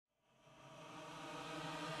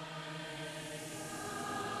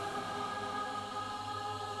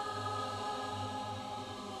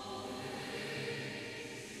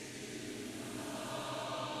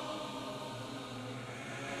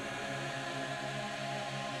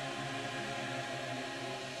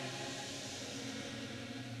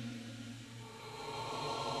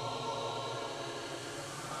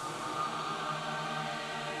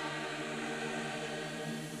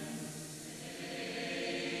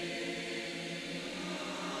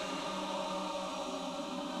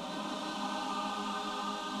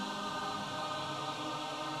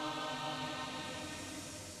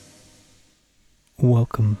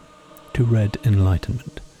Welcome to Red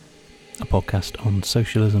Enlightenment, a podcast on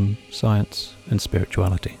socialism, science and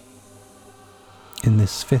spirituality. In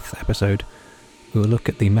this fifth episode, we will look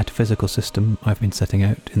at the metaphysical system I've been setting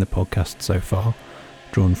out in the podcast so far,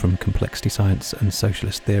 drawn from complexity science and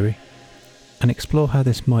socialist theory, and explore how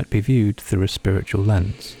this might be viewed through a spiritual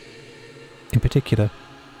lens. In particular,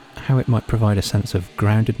 how it might provide a sense of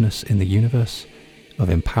groundedness in the universe, of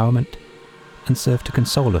empowerment, and serve to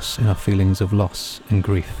console us in our feelings of loss and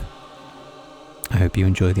grief. I hope you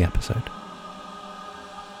enjoy the episode.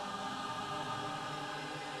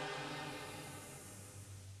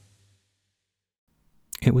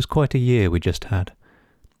 It was quite a year we just had.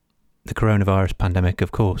 The coronavirus pandemic,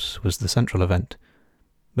 of course, was the central event,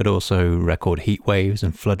 but also record heat waves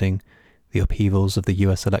and flooding, the upheavals of the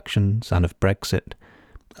US elections and of Brexit,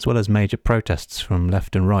 as well as major protests from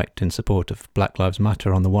left and right in support of Black Lives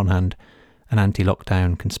Matter on the one hand, and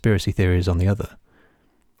anti-lockdown conspiracy theories on the other.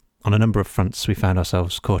 On a number of fronts we found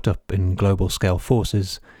ourselves caught up in global-scale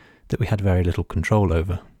forces that we had very little control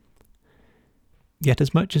over. Yet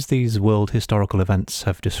as much as these world historical events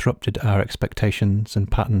have disrupted our expectations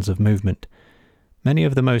and patterns of movement, many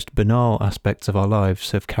of the most banal aspects of our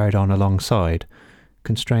lives have carried on alongside,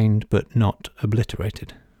 constrained but not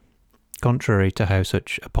obliterated. Contrary to how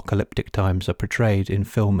such apocalyptic times are portrayed in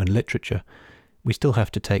film and literature, we still have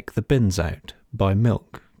to take the bins out, buy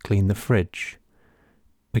milk, clean the fridge.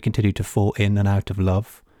 We continue to fall in and out of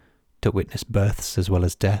love, to witness births as well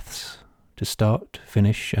as deaths, to start,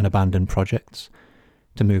 finish and abandon projects,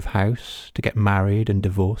 to move house, to get married and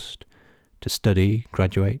divorced, to study,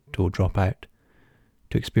 graduate or drop out,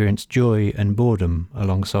 to experience joy and boredom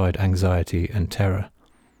alongside anxiety and terror.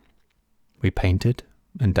 We painted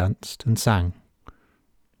and danced and sang.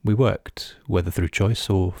 We worked, whether through choice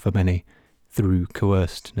or, for many, through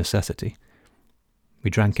coerced necessity.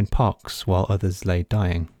 We drank in parks while others lay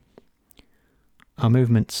dying. Our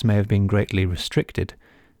movements may have been greatly restricted,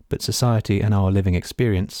 but society and our living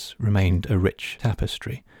experience remained a rich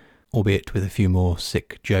tapestry, albeit with a few more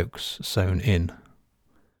sick jokes sewn in.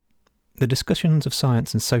 The discussions of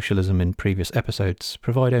science and socialism in previous episodes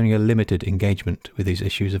provide only a limited engagement with these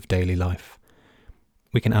issues of daily life.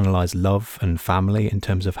 We can analyse love and family in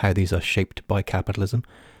terms of how these are shaped by capitalism,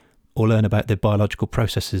 or learn about the biological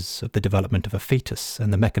processes of the development of a fetus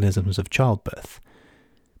and the mechanisms of childbirth.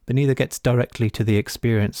 But neither gets directly to the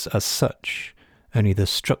experience as such, only the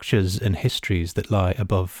structures and histories that lie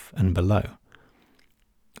above and below.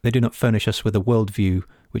 They do not furnish us with a worldview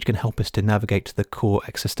which can help us to navigate the core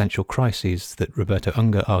existential crises that Roberto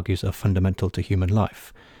Unger argues are fundamental to human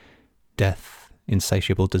life: death,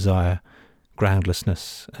 insatiable desire,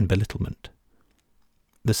 groundlessness and belittlement.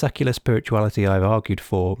 The secular spirituality I've argued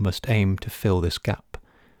for must aim to fill this gap.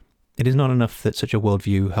 It is not enough that such a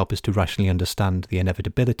worldview help us to rationally understand the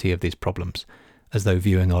inevitability of these problems, as though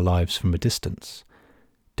viewing our lives from a distance.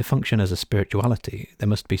 To function as a spirituality, there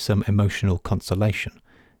must be some emotional consolation,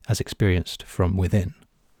 as experienced from within.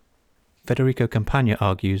 Federico Campagna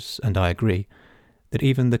argues, and I agree, that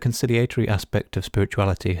even the conciliatory aspect of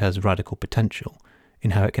spirituality has radical potential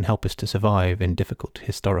in how it can help us to survive in difficult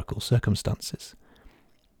historical circumstances.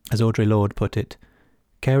 As Audre Lorde put it,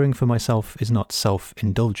 caring for myself is not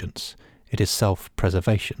self-indulgence, it is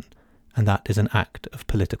self-preservation, and that is an act of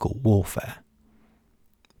political warfare.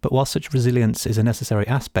 But while such resilience is a necessary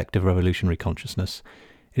aspect of revolutionary consciousness,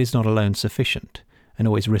 it is not alone sufficient, and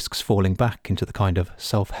always risks falling back into the kind of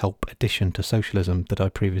self-help addition to socialism that I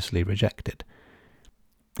previously rejected.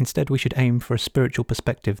 Instead, we should aim for a spiritual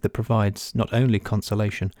perspective that provides not only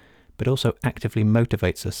consolation, but also actively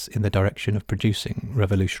motivates us in the direction of producing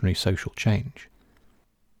revolutionary social change.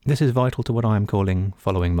 This is vital to what I am calling,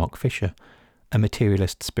 following Mark Fisher, a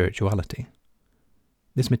materialist spirituality.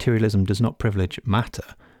 This materialism does not privilege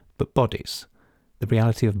matter, but bodies, the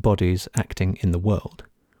reality of bodies acting in the world.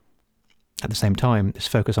 At the same time, this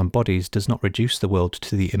focus on bodies does not reduce the world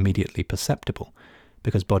to the immediately perceptible,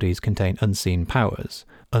 because bodies contain unseen powers,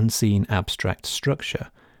 unseen abstract structure,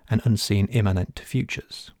 and unseen immanent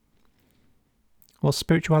futures. While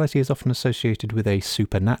spirituality is often associated with a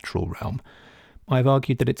supernatural realm, I have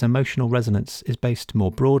argued that its emotional resonance is based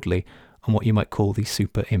more broadly on what you might call the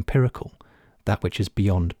super-empirical, that which is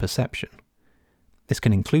beyond perception. This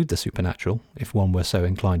can include the supernatural, if one were so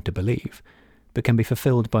inclined to believe, but can be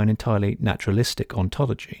fulfilled by an entirely naturalistic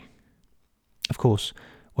ontology. Of course,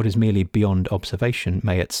 what is merely beyond observation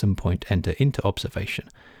may at some point enter into observation,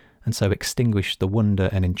 and so extinguish the wonder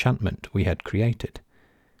and enchantment we had created.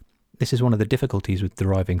 This is one of the difficulties with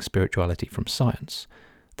deriving spirituality from science,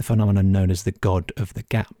 the phenomenon known as the God of the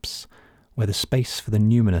Gaps, where the space for the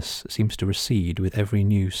numinous seems to recede with every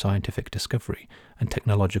new scientific discovery and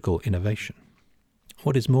technological innovation.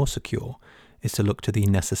 What is more secure is to look to the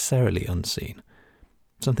necessarily unseen,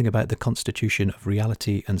 something about the constitution of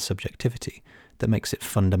reality and subjectivity that makes it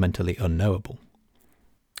fundamentally unknowable.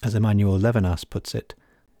 As Emmanuel Levinas puts it,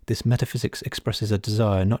 this metaphysics expresses a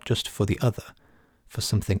desire not just for the other, for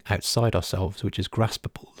something outside ourselves which is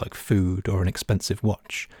graspable, like food or an expensive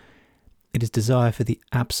watch. It is desire for the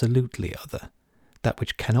absolutely other, that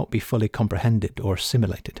which cannot be fully comprehended or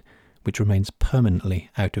assimilated, which remains permanently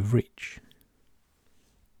out of reach.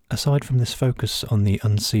 Aside from this focus on the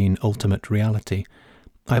unseen ultimate reality,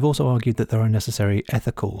 I have also argued that there are necessary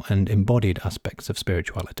ethical and embodied aspects of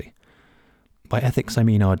spirituality. By ethics I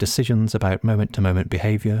mean our decisions about moment-to-moment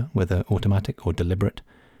behaviour, whether automatic or deliberate,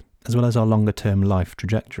 as well as our longer-term life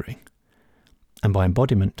trajectory. And by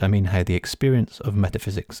embodiment I mean how the experience of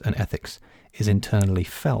metaphysics and ethics is internally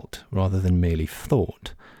felt rather than merely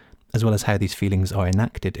thought, as well as how these feelings are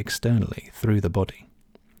enacted externally through the body.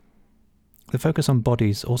 The focus on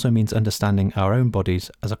bodies also means understanding our own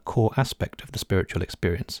bodies as a core aspect of the spiritual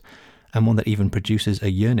experience, and one that even produces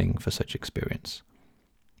a yearning for such experience.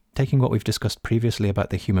 Taking what we've discussed previously about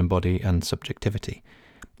the human body and subjectivity,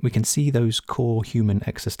 we can see those core human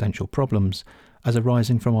existential problems as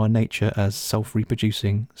arising from our nature as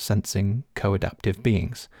self-reproducing, sensing, co-adaptive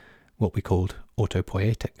beings, what we called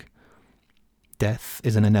autopoietic. Death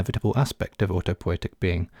is an inevitable aspect of autopoietic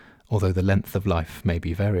being, although the length of life may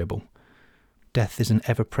be variable. Death is an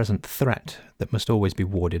ever-present threat that must always be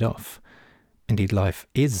warded off. Indeed, life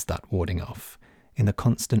is that warding off, in the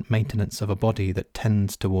constant maintenance of a body that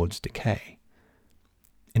tends towards decay.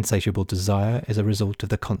 Insatiable desire is a result of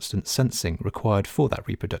the constant sensing required for that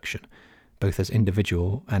reproduction, both as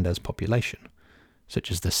individual and as population, such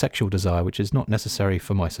as the sexual desire which is not necessary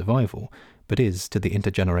for my survival, but is to the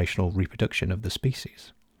intergenerational reproduction of the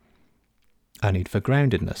species. Our need for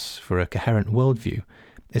groundedness, for a coherent worldview,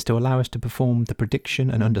 is to allow us to perform the prediction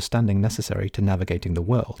and understanding necessary to navigating the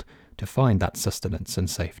world, to find that sustenance and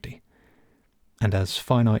safety. And as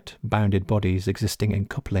finite, bounded bodies existing in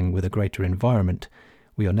coupling with a greater environment,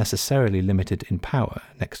 we are necessarily limited in power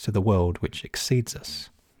next to the world which exceeds us.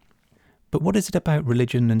 But what is it about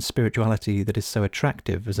religion and spirituality that is so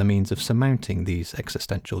attractive as a means of surmounting these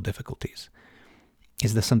existential difficulties?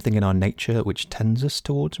 Is there something in our nature which tends us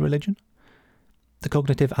towards religion? The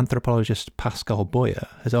cognitive anthropologist Pascal Boyer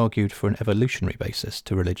has argued for an evolutionary basis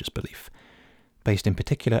to religious belief, based in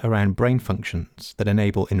particular around brain functions that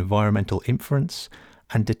enable environmental inference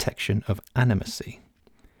and detection of animacy.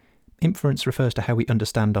 Inference refers to how we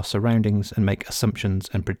understand our surroundings and make assumptions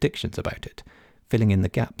and predictions about it, filling in the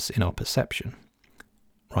gaps in our perception.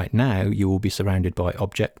 Right now, you will be surrounded by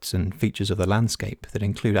objects and features of the landscape that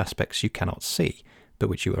include aspects you cannot see, but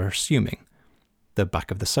which you are assuming, the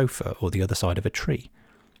back of the sofa or the other side of a tree.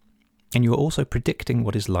 And you are also predicting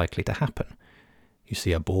what is likely to happen. You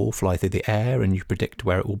see a ball fly through the air and you predict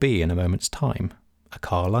where it will be in a moment's time, a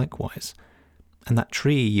car likewise. And that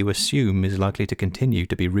tree you assume is likely to continue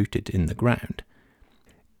to be rooted in the ground.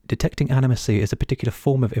 Detecting animacy is a particular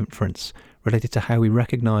form of inference related to how we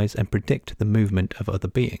recognise and predict the movement of other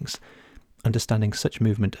beings, understanding such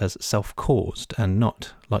movement as self-caused and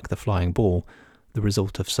not, like the flying ball, the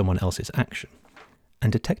result of someone else's action.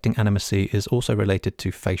 And detecting animacy is also related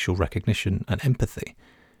to facial recognition and empathy.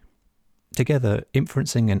 Together,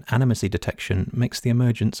 inferencing and animacy detection makes the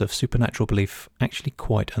emergence of supernatural belief actually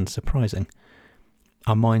quite unsurprising.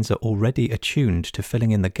 Our minds are already attuned to filling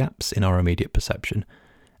in the gaps in our immediate perception,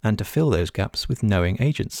 and to fill those gaps with knowing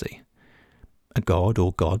agency. A god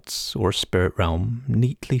or gods or a spirit realm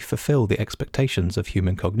neatly fulfill the expectations of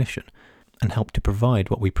human cognition, and help to provide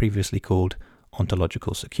what we previously called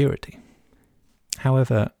ontological security.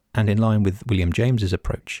 However, and in line with William James's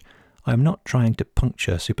approach, I am not trying to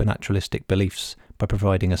puncture supernaturalistic beliefs by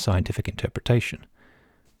providing a scientific interpretation.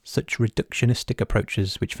 Such reductionistic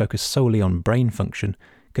approaches which focus solely on brain function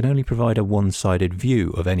can only provide a one-sided view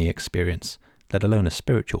of any experience, let alone a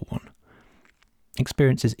spiritual one.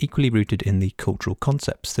 Experience is equally rooted in the cultural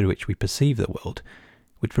concepts through which we perceive the world,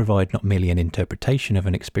 which provide not merely an interpretation of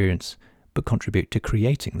an experience, but contribute to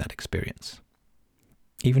creating that experience.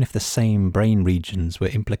 Even if the same brain regions were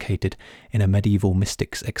implicated in a medieval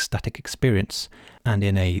mystic's ecstatic experience and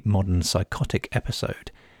in a modern psychotic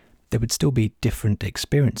episode, there would still be different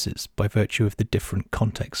experiences by virtue of the different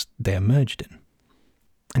context they emerged in.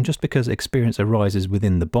 And just because experience arises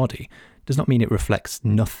within the body does not mean it reflects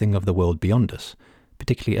nothing of the world beyond us,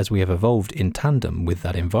 particularly as we have evolved in tandem with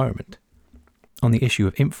that environment. On the issue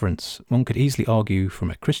of inference, one could easily argue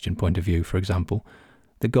from a Christian point of view, for example,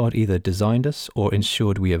 that God either designed us or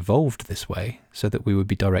ensured we evolved this way so that we would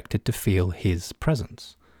be directed to feel his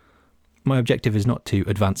presence. My objective is not to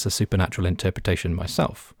advance a supernatural interpretation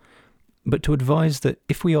myself, but to advise that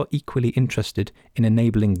if we are equally interested in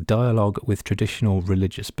enabling dialogue with traditional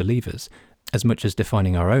religious believers, as much as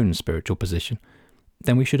defining our own spiritual position,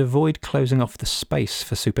 then we should avoid closing off the space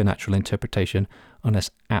for supernatural interpretation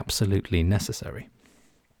unless absolutely necessary.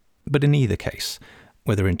 But in either case,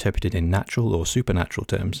 whether interpreted in natural or supernatural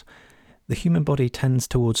terms, the human body tends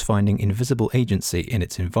towards finding invisible agency in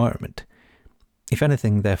its environment. If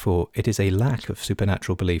anything, therefore, it is a lack of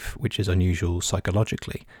supernatural belief which is unusual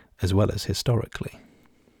psychologically as well as historically.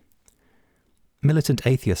 Militant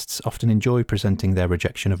atheists often enjoy presenting their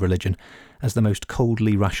rejection of religion as the most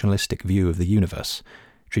coldly rationalistic view of the universe,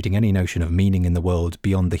 treating any notion of meaning in the world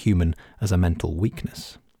beyond the human as a mental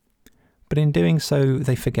weakness. But in doing so,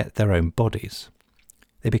 they forget their own bodies.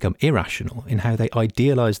 They become irrational in how they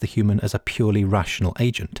idealise the human as a purely rational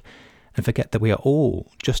agent, and forget that we are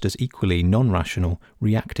all just as equally non-rational,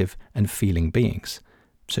 reactive and feeling beings,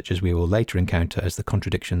 such as we will later encounter as the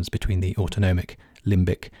contradictions between the autonomic,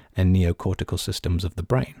 limbic and neocortical systems of the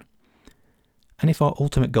brain. And if our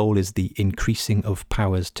ultimate goal is the increasing of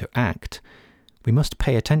powers to act, we must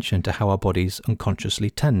pay attention to how our bodies unconsciously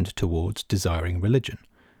tend towards desiring religion.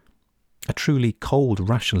 A truly cold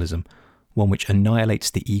rationalism, one which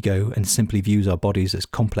annihilates the ego and simply views our bodies as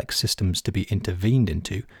complex systems to be intervened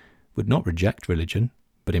into, would not reject religion,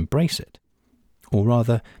 but embrace it. Or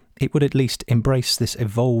rather, it would at least embrace this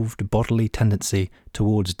evolved bodily tendency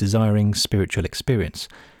towards desiring spiritual experience,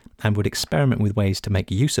 and would experiment with ways to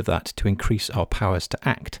make use of that to increase our powers to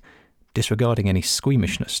act, disregarding any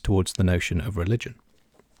squeamishness towards the notion of religion.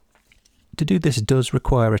 To do this does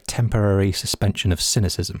require a temporary suspension of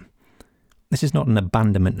cynicism. This is not an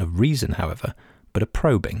abandonment of reason, however, but a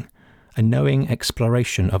probing, a knowing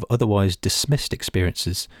exploration of otherwise dismissed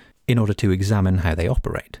experiences in order to examine how they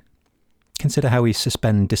operate. Consider how we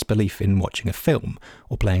suspend disbelief in watching a film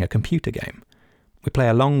or playing a computer game. We play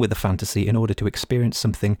along with the fantasy in order to experience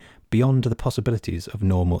something beyond the possibilities of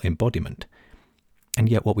normal embodiment. And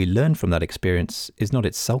yet what we learn from that experience is not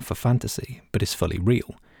itself a fantasy, but is fully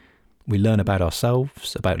real. We learn about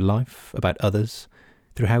ourselves, about life, about others,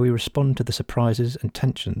 through how we respond to the surprises and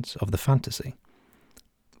tensions of the fantasy.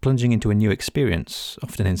 Plunging into a new experience,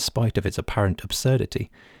 often in spite of its apparent absurdity,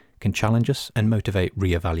 can challenge us and motivate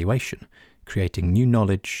re-evaluation, creating new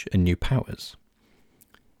knowledge and new powers.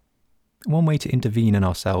 One way to intervene in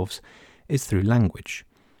ourselves is through language.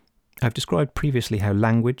 I've described previously how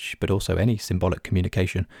language, but also any symbolic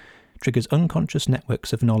communication, triggers unconscious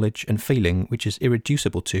networks of knowledge and feeling which is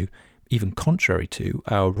irreducible to, even contrary to,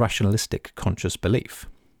 our rationalistic conscious belief.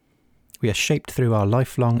 We are shaped through our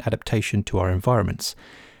lifelong adaptation to our environments,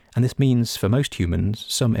 and this means, for most humans,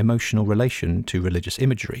 some emotional relation to religious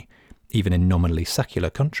imagery, even in nominally secular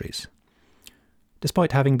countries.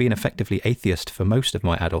 Despite having been effectively atheist for most of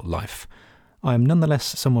my adult life, I am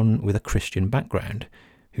nonetheless someone with a Christian background,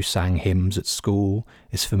 who sang hymns at school,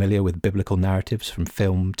 is familiar with biblical narratives from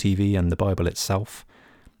film, TV and the Bible itself,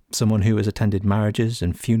 someone who has attended marriages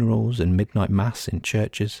and funerals and midnight mass in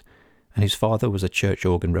churches, and whose father was a church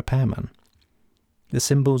organ repairman. The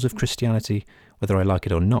symbols of Christianity, whether I like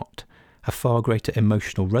it or not, have far greater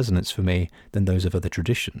emotional resonance for me than those of other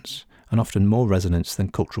traditions, and often more resonance than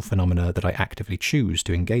cultural phenomena that I actively choose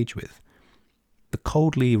to engage with. The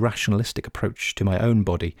coldly rationalistic approach to my own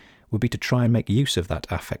body would be to try and make use of that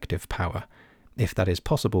affective power, if that is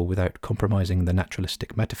possible without compromising the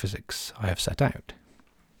naturalistic metaphysics I have set out.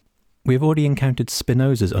 We have already encountered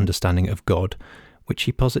Spinoza's understanding of God, which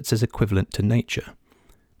he posits as equivalent to nature.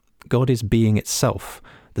 God is being itself,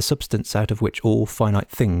 the substance out of which all finite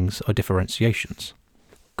things are differentiations.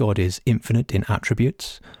 God is infinite in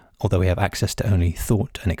attributes, although we have access to only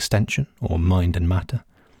thought and extension, or mind and matter.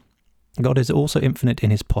 God is also infinite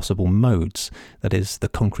in his possible modes, that is, the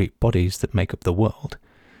concrete bodies that make up the world.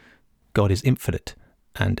 God is infinite,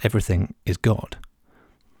 and everything is God.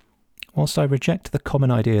 Whilst I reject the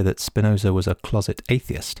common idea that Spinoza was a closet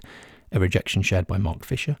atheist, a rejection shared by Mark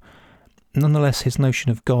Fisher, nonetheless his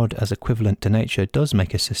notion of God as equivalent to nature does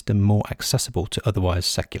make a system more accessible to otherwise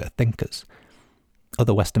secular thinkers.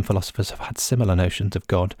 Other Western philosophers have had similar notions of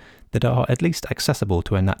God that are at least accessible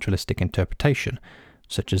to a naturalistic interpretation,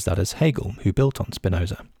 such as that as Hegel, who built on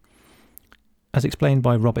Spinoza. As explained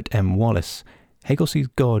by Robert M. Wallace, Hegel sees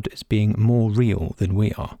God as being more real than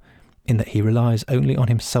we are, in that he relies only on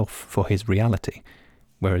himself for his reality,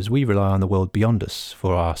 whereas we rely on the world beyond us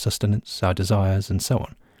for our sustenance, our desires, and so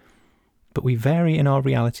on. But we vary in our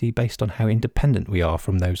reality based on how independent we are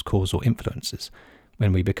from those causal influences,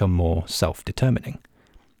 when we become more self-determining.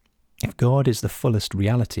 If God is the fullest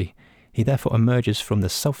reality, he therefore emerges from the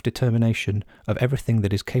self-determination of everything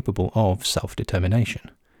that is capable of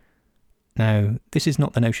self-determination. Now, this is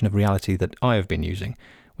not the notion of reality that I have been using,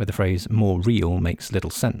 where the phrase more real makes little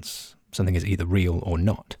sense. Something is either real or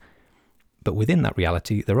not. But within that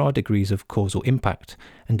reality, there are degrees of causal impact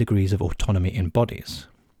and degrees of autonomy in bodies.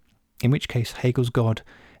 In which case, Hegel's God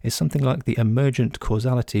is something like the emergent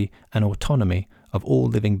causality and autonomy of all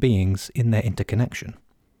living beings in their interconnection.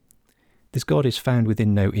 This God is found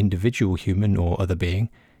within no individual human or other being,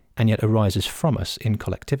 and yet arises from us in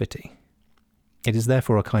collectivity. It is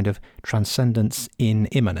therefore a kind of transcendence in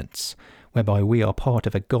immanence, whereby we are part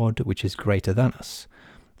of a God which is greater than us,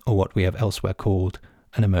 or what we have elsewhere called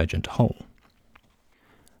an emergent whole.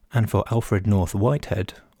 And for Alfred North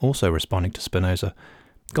Whitehead, also responding to Spinoza,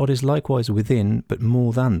 God is likewise within but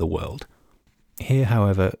more than the world. Here,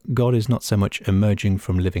 however, God is not so much emerging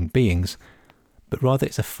from living beings, but rather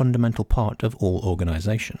is a fundamental part of all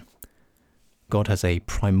organisation. God has a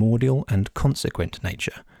primordial and consequent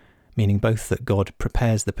nature, meaning both that God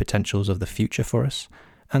prepares the potentials of the future for us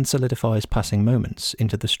and solidifies passing moments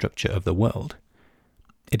into the structure of the world.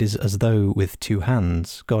 It is as though, with two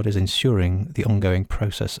hands, God is ensuring the ongoing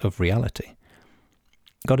process of reality.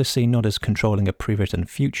 God is seen not as controlling a pre-written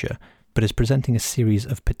future, but as presenting a series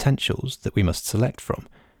of potentials that we must select from,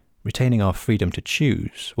 retaining our freedom to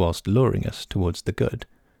choose whilst luring us towards the good.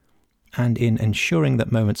 And in ensuring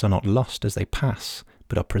that moments are not lost as they pass,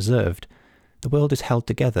 but are preserved, the world is held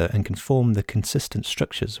together and can form the consistent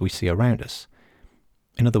structures we see around us.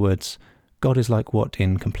 In other words, God is like what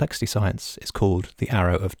in complexity science is called the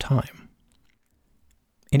arrow of time.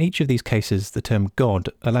 In each of these cases, the term God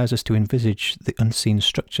allows us to envisage the unseen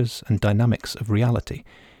structures and dynamics of reality,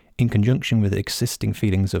 in conjunction with existing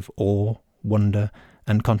feelings of awe, wonder,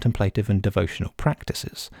 and contemplative and devotional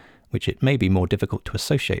practices, which it may be more difficult to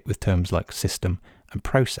associate with terms like system and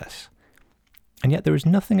process. And yet there is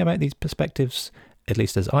nothing about these perspectives, at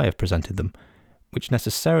least as I have presented them, which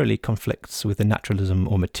necessarily conflicts with the naturalism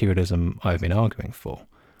or materialism I have been arguing for.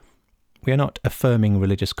 We are not affirming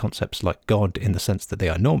religious concepts like God in the sense that they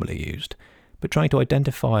are normally used, but trying to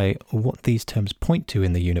identify what these terms point to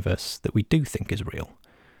in the universe that we do think is real.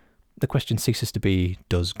 The question ceases to be,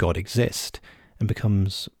 does God exist? And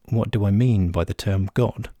becomes, what do I mean by the term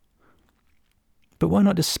God? But why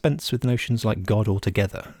not dispense with notions like God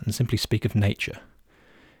altogether and simply speak of nature?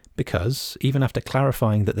 Because, even after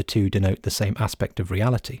clarifying that the two denote the same aspect of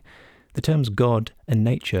reality, the terms God and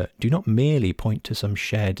nature do not merely point to some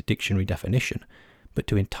shared dictionary definition, but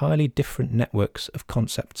to entirely different networks of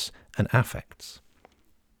concepts and affects.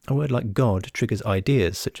 A word like God triggers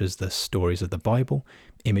ideas such as the stories of the Bible,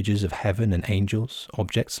 images of heaven and angels,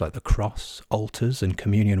 objects like the cross, altars and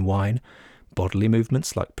communion wine, bodily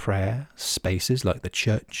movements like prayer, spaces like the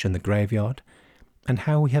church and the graveyard, and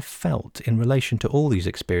how we have felt in relation to all these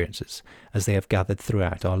experiences as they have gathered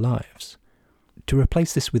throughout our lives. To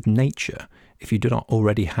replace this with nature, if you do not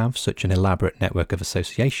already have such an elaborate network of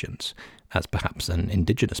associations, as perhaps an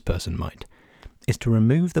indigenous person might, is to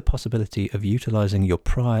remove the possibility of utilising your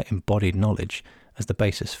prior embodied knowledge as the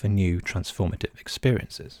basis for new transformative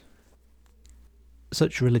experiences.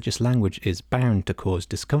 Such religious language is bound to cause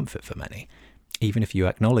discomfort for many, even if you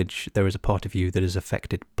acknowledge there is a part of you that is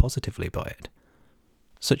affected positively by it.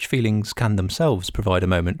 Such feelings can themselves provide a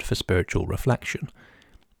moment for spiritual reflection.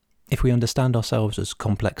 If we understand ourselves as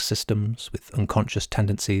complex systems with unconscious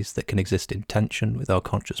tendencies that can exist in tension with our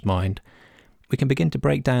conscious mind, we can begin to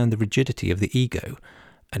break down the rigidity of the ego,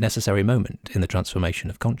 a necessary moment in the transformation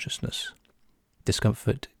of consciousness.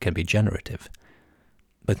 Discomfort can be generative.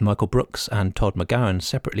 Both Michael Brooks and Todd McGowan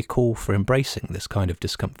separately call for embracing this kind of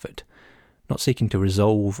discomfort, not seeking to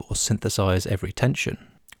resolve or synthesize every tension,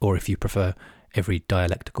 or if you prefer, every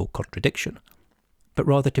dialectical contradiction, but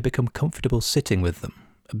rather to become comfortable sitting with them,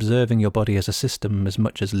 observing your body as a system as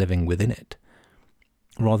much as living within it.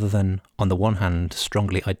 Rather than, on the one hand,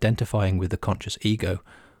 strongly identifying with the conscious ego,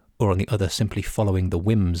 or on the other simply following the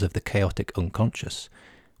whims of the chaotic unconscious,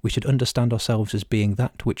 we should understand ourselves as being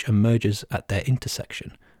that which emerges at their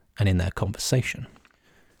intersection and in their conversation.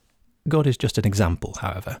 God is just an example,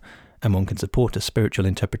 however, and one can support a spiritual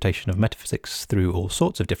interpretation of metaphysics through all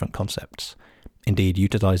sorts of different concepts. Indeed,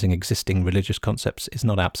 utilising existing religious concepts is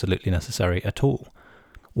not absolutely necessary at all.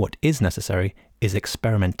 What is necessary is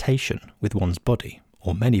experimentation with one's body,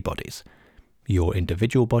 or many bodies, your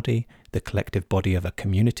individual body, the collective body of a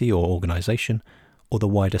community or organisation, or the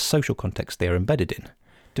wider social context they are embedded in,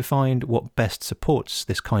 to find what best supports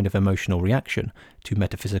this kind of emotional reaction to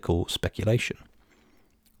metaphysical speculation.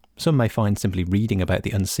 Some may find simply reading about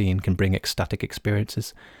the unseen can bring ecstatic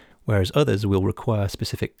experiences, whereas others will require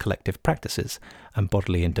specific collective practices and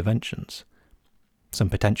bodily interventions. Some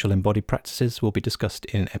potential embodied practices will be discussed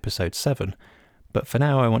in episode 7, but for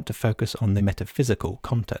now I want to focus on the metaphysical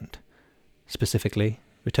content, specifically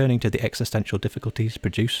returning to the existential difficulties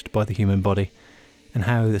produced by the human body and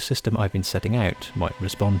how the system I've been setting out might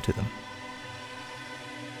respond to them.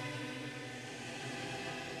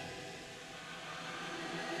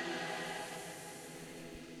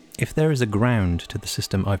 If there is a ground to the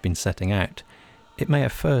system I've been setting out, it may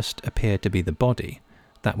at first appear to be the body,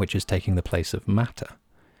 that which is taking the place of matter.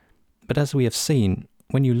 But as we have seen,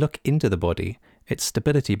 when you look into the body, its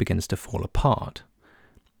stability begins to fall apart.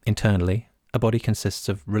 Internally, a body consists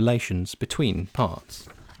of relations between parts.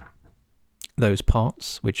 Those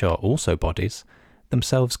parts, which are also bodies,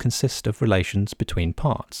 themselves consist of relations between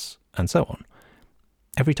parts, and so on.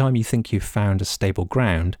 Every time you think you've found a stable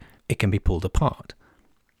ground, it can be pulled apart.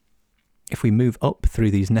 If we move up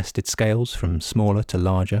through these nested scales from smaller to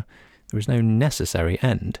larger, there is no necessary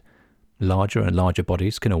end. Larger and larger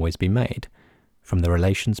bodies can always be made, from the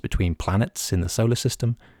relations between planets in the solar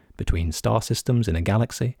system, between star systems in a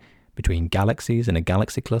galaxy, between galaxies in a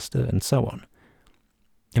galaxy cluster, and so on.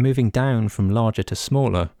 In moving down from larger to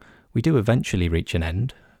smaller, we do eventually reach an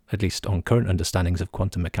end, at least on current understandings of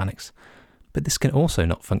quantum mechanics, but this can also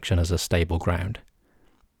not function as a stable ground.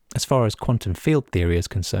 As far as quantum field theory is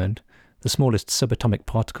concerned, the smallest subatomic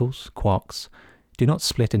particles, quarks, do not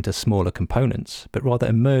split into smaller components, but rather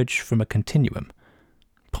emerge from a continuum.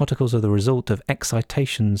 Particles are the result of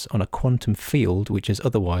excitations on a quantum field which is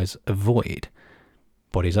otherwise a void.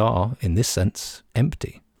 Bodies are, in this sense,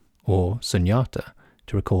 empty, or sunyata,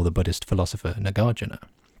 to recall the Buddhist philosopher Nagarjuna.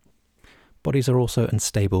 Bodies are also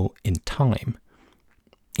unstable in time.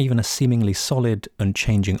 Even a seemingly solid,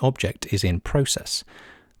 unchanging object is in process,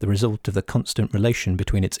 the result of the constant relation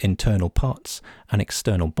between its internal parts and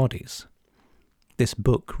external bodies. This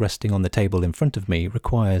book resting on the table in front of me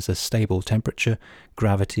requires a stable temperature,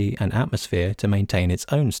 gravity, and atmosphere to maintain its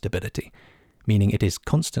own stability, meaning it is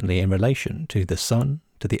constantly in relation to the sun,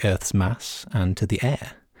 to the Earth's mass, and to the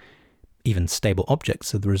air. Even stable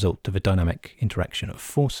objects are the result of a dynamic interaction of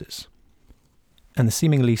forces. And the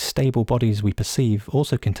seemingly stable bodies we perceive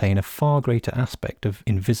also contain a far greater aspect of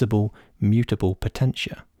invisible, mutable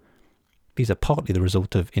potentia. These are partly the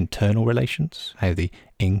result of internal relations, how the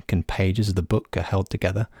ink and pages of the book are held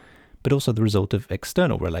together, but also the result of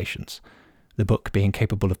external relations, the book being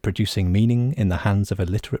capable of producing meaning in the hands of a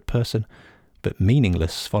literate person, but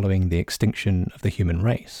meaningless following the extinction of the human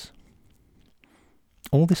race.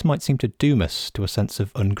 All this might seem to doom us to a sense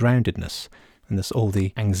of ungroundedness, and thus all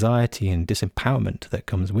the anxiety and disempowerment that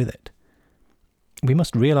comes with it. We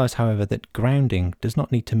must realise, however, that grounding does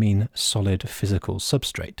not need to mean solid physical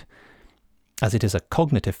substrate. As it is a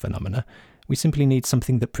cognitive phenomena, we simply need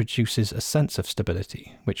something that produces a sense of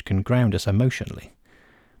stability, which can ground us emotionally.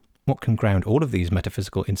 What can ground all of these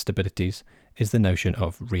metaphysical instabilities is the notion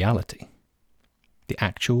of reality. The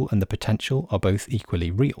actual and the potential are both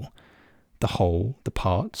equally real. The whole, the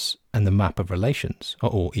parts, and the map of relations are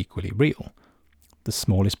all equally real. The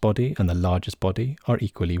smallest body and the largest body are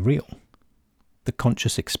equally real. The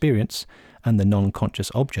conscious experience and the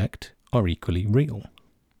non-conscious object are equally real.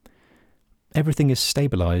 Everything is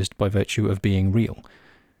stabilized by virtue of being real.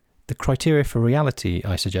 The criteria for reality,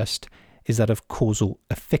 I suggest, is that of causal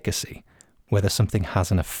efficacy, whether something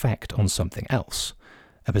has an effect on something else,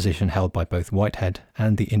 a position held by both Whitehead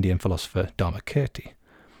and the Indian philosopher Dharmakirti.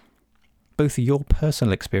 Both your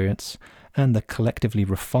personal experience and the collectively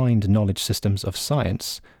refined knowledge systems of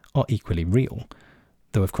science are equally real,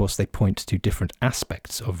 though of course they point to different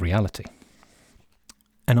aspects of reality.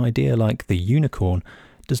 An idea like the unicorn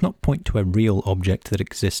does not point to a real object that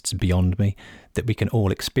exists beyond me, that we can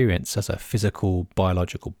all experience as a physical,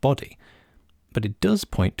 biological body, but it does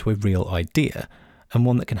point to a real idea, and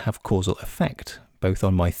one that can have causal effect, both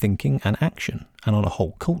on my thinking and action, and on a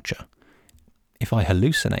whole culture. If I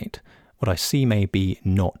hallucinate, what I see may be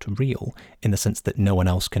not real, in the sense that no one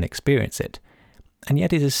else can experience it, and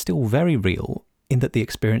yet it is still very real in that the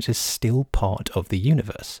experience is still part of the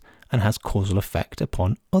universe, and has causal effect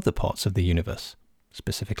upon other parts of the universe,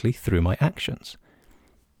 specifically through my actions.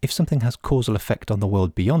 If something has causal effect on the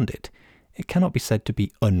world beyond it, it cannot be said to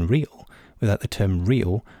be unreal, without the term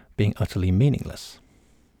real being utterly meaningless.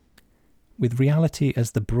 With reality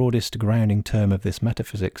as the broadest grounding term of this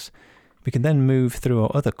metaphysics, we can then move through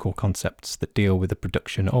our other core concepts that deal with the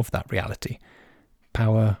production of that reality: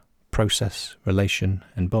 power, process, relation,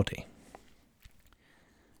 and body.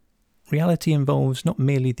 Reality involves not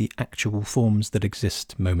merely the actual forms that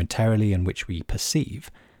exist momentarily and which we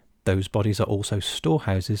perceive, those bodies are also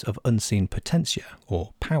storehouses of unseen potentia,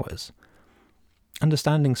 or powers.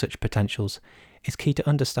 Understanding such potentials is key to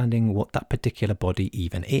understanding what that particular body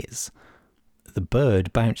even is. The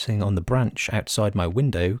bird bouncing on the branch outside my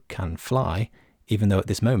window can fly, even though at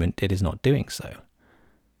this moment it is not doing so.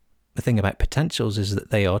 The thing about potentials is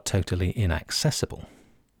that they are totally inaccessible.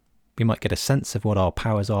 We might get a sense of what our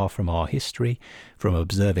powers are from our history, from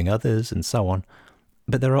observing others, and so on,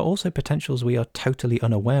 but there are also potentials we are totally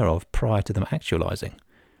unaware of prior to them actualizing.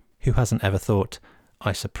 Who hasn't ever thought,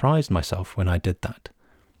 I surprised myself when I did that?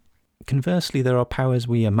 Conversely, there are powers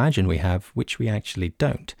we imagine we have which we actually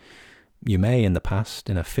don't. You may, in the past,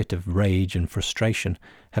 in a fit of rage and frustration,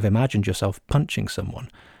 have imagined yourself punching someone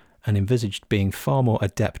and envisaged being far more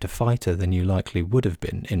adept a fighter than you likely would have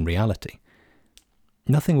been in reality.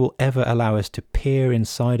 Nothing will ever allow us to peer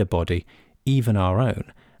inside a body, even our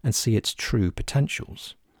own, and see its true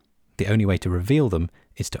potentials. The only way to reveal them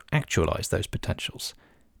is to actualize those potentials,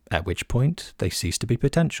 at which point they cease to be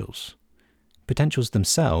potentials. Potentials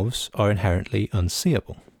themselves are inherently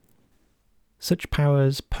unseeable. Such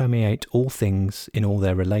powers permeate all things in all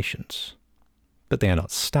their relations, but they are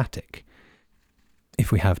not static.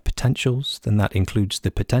 If we have potentials, then that includes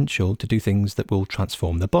the potential to do things that will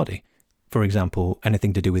transform the body. For example,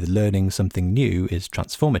 anything to do with learning something new is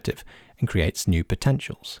transformative and creates new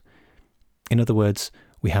potentials. In other words,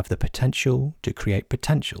 we have the potential to create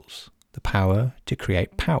potentials, the power to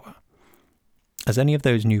create power. As any of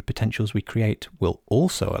those new potentials we create will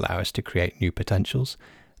also allow us to create new potentials,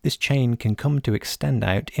 this chain can come to extend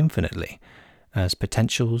out infinitely, as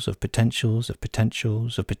potentials of potentials of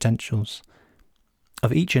potentials of potentials.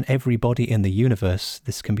 Of each and every body in the universe,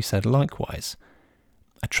 this can be said likewise.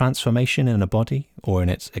 A transformation in a body, or in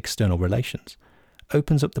its external relations,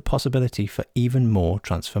 opens up the possibility for even more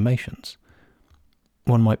transformations.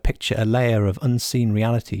 One might picture a layer of unseen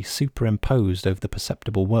reality superimposed over the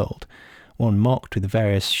perceptible world, one marked with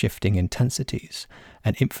various shifting intensities,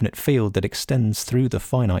 an infinite field that extends through the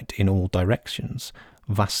finite in all directions,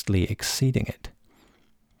 vastly exceeding it.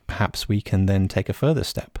 Perhaps we can then take a further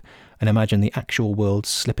step and imagine the actual world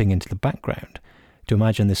slipping into the background, to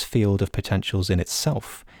imagine this field of potentials in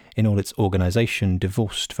itself, in all its organisation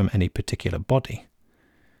divorced from any particular body.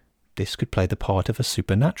 This could play the part of a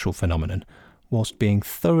supernatural phenomenon, whilst being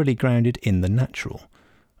thoroughly grounded in the natural,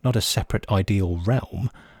 not a separate ideal realm,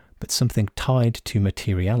 but something tied to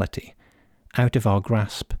materiality, out of our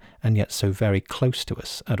grasp and yet so very close to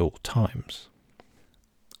us at all times.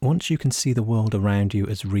 Once you can see the world around you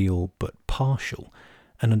as real but partial,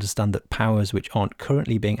 and understand that powers which aren't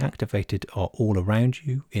currently being activated are all around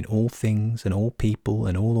you, in all things and all people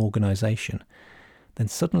and all organisation, then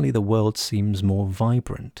suddenly the world seems more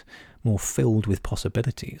vibrant, more filled with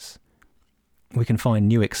possibilities. We can find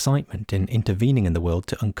new excitement in intervening in the world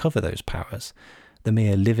to uncover those powers, the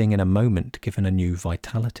mere living in a moment given a new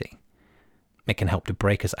vitality. It can help to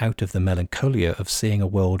break us out of the melancholia of seeing a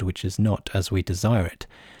world which is not as we desire it,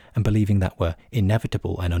 and believing that we're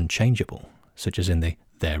inevitable and unchangeable, such as in the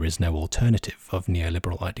 "there is no alternative" of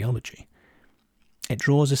neoliberal ideology. It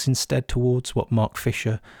draws us instead towards what Mark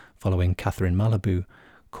Fisher, following Catherine Malabou,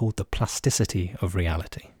 called the plasticity of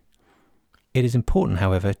reality. It is important,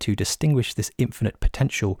 however, to distinguish this infinite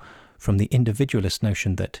potential from the individualist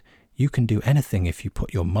notion that you can do anything if you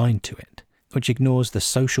put your mind to it, which ignores the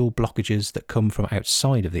social blockages that come from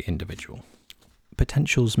outside of the individual.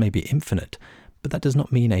 Potentials may be infinite, but that does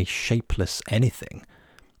not mean a shapeless anything.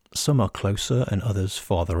 Some are closer and others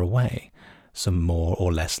farther away, some more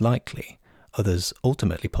or less likely, others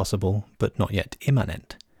ultimately possible but not yet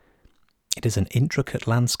immanent. It is an intricate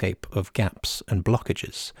landscape of gaps and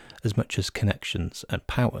blockages as much as connections and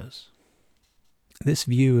powers. This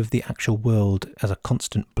view of the actual world as a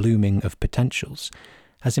constant blooming of potentials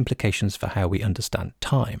has implications for how we understand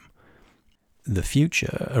time. The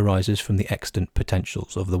future arises from the extant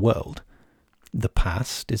potentials of the world. The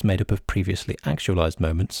past is made up of previously actualized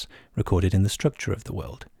moments recorded in the structure of the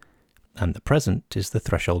world, and the present is the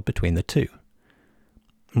threshold between the two.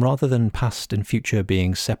 Rather than past and future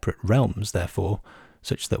being separate realms, therefore,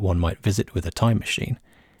 such that one might visit with a time machine,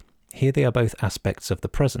 here they are both aspects of the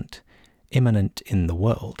present, immanent in the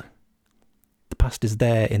world. The past is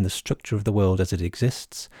there in the structure of the world as it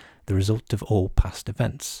exists, the result of all past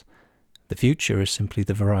events. The future is simply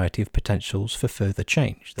the variety of potentials for further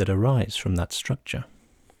change that arise from that structure.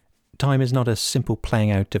 Time is not a simple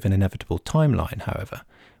playing out of an inevitable timeline, however,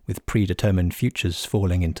 with predetermined futures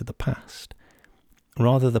falling into the past.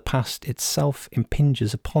 Rather, the past itself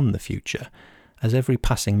impinges upon the future, as every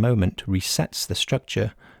passing moment resets the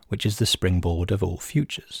structure which is the springboard of all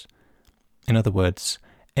futures. In other words,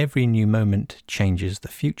 every new moment changes the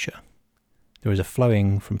future. There is a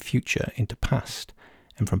flowing from future into past,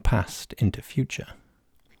 and from past into future.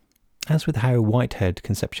 As with how Whitehead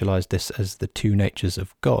conceptualized this as the two natures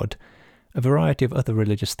of God, a variety of other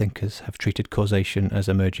religious thinkers have treated causation as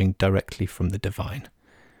emerging directly from the divine.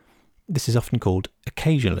 This is often called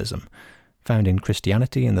occasionalism, found in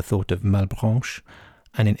Christianity in the thought of Malebranche,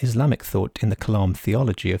 and in Islamic thought in the Kalam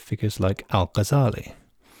theology of figures like Al-Ghazali.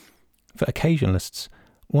 For occasionalists,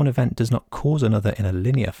 one event does not cause another in a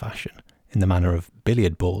linear fashion, in the manner of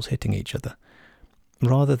billiard balls hitting each other.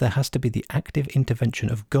 Rather, there has to be the active intervention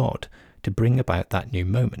of God to bring about that new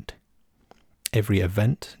moment. Every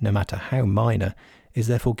event, no matter how minor, is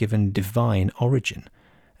therefore given divine origin,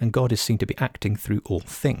 and God is seen to be acting through all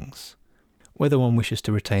things. Whether one wishes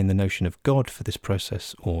to retain the notion of God for this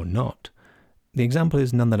process or not, the example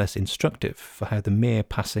is nonetheless instructive for how the mere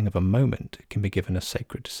passing of a moment can be given a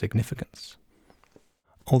sacred significance.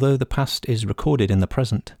 Although the past is recorded in the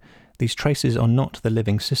present, these traces are not the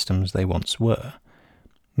living systems they once were.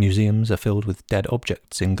 Museums are filled with dead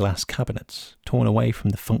objects in glass cabinets, torn away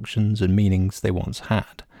from the functions and meanings they once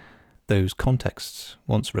had. Those contexts,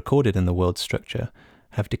 once recorded in the world's structure,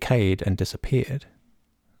 have decayed and disappeared.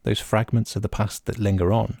 Those fragments of the past that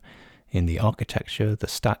linger on, in the architecture, the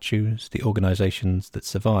statues, the organisations that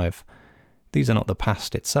survive, these are not the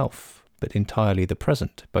past itself, but entirely the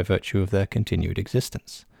present by virtue of their continued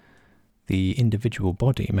existence. The individual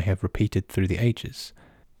body may have repeated through the ages,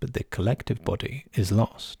 but the collective body is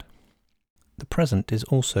lost. The present is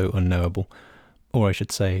also unknowable, or I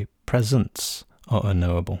should say, presents are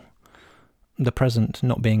unknowable. The present,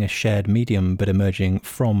 not being a shared medium but emerging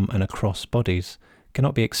from and across bodies,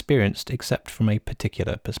 cannot be experienced except from a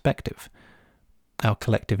particular perspective. Our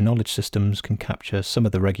collective knowledge systems can capture some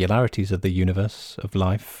of the regularities of the universe, of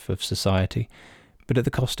life, of society, but at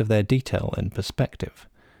the cost of their detail and perspective.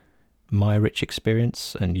 My rich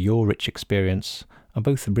experience and your rich experience are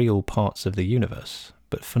both real parts of the universe,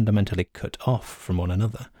 but fundamentally cut off from one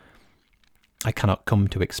another. I cannot come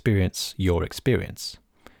to experience your experience.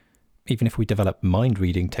 Even if we develop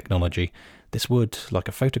mind-reading technology, this would, like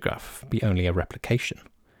a photograph, be only a replication.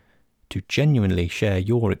 To genuinely share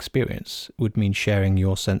your experience would mean sharing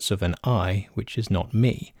your sense of an I, which is not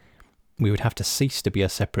me. We would have to cease to be a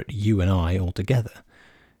separate you and I altogether.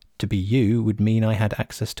 To be you would mean I had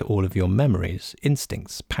access to all of your memories,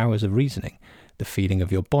 instincts, powers of reasoning, the feeling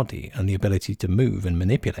of your body, and the ability to move and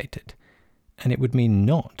manipulate it. And it would mean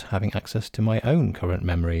not having access to my own current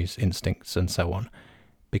memories, instincts, and so on,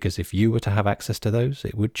 because if you were to have access to those,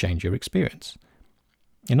 it would change your experience.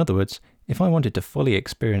 In other words, if I wanted to fully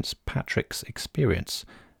experience Patrick's experience,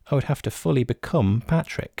 I would have to fully become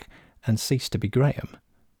Patrick and cease to be Graham.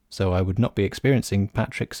 So I would not be experiencing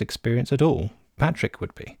Patrick's experience at all. Patrick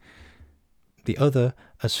would be. The other,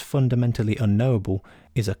 as fundamentally unknowable,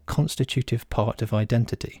 is a constitutive part of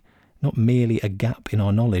identity, not merely a gap in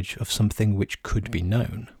our knowledge of something which could be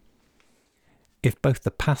known. If both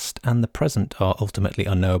the past and the present are ultimately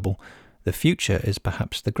unknowable, the future is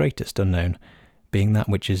perhaps the greatest unknown, being that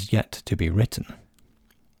which is yet to be written.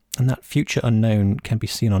 And that future unknown can be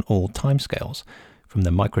seen on all timescales, from the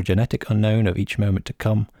microgenetic unknown of each moment to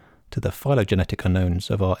come, to the phylogenetic unknowns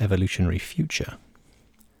of our evolutionary future.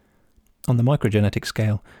 On the microgenetic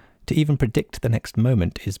scale, to even predict the next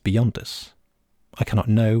moment is beyond us. I cannot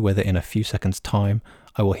know whether in a few seconds' time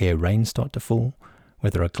I will hear rain start to fall,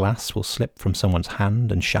 whether a glass will slip from someone's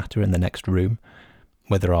hand and shatter in the next room,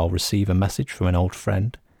 whether I'll receive a message from an old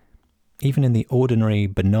friend. Even in the ordinary,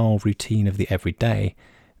 banal routine of the everyday,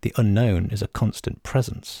 the unknown is a constant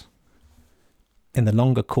presence. In the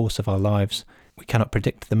longer course of our lives, we cannot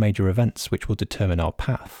predict the major events which will determine our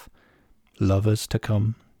path. Lovers to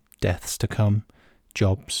come, deaths to come,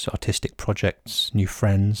 jobs, artistic projects, new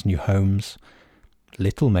friends, new homes.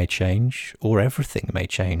 Little may change, or everything may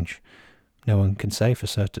change. No one can say for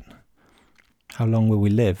certain. How long will we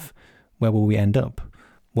live? Where will we end up?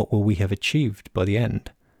 What will we have achieved by the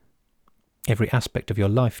end? Every aspect of your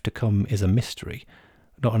life to come is a mystery,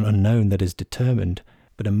 not an unknown that is determined,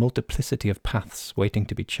 but a multiplicity of paths waiting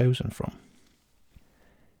to be chosen from.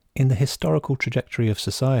 In the historical trajectory of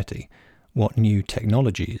society, what new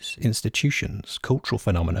technologies, institutions, cultural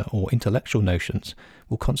phenomena, or intellectual notions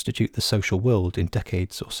will constitute the social world in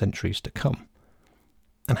decades or centuries to come?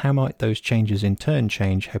 And how might those changes in turn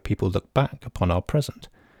change how people look back upon our present?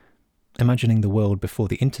 Imagining the world before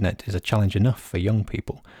the internet is a challenge enough for young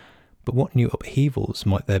people, but what new upheavals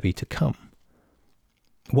might there be to come?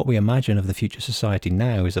 What we imagine of the future society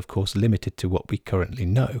now is of course limited to what we currently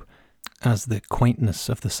know, as the quaintness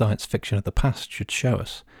of the science fiction of the past should show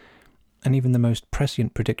us. and even the most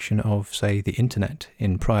prescient prediction of, say, the internet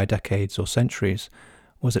in prior decades or centuries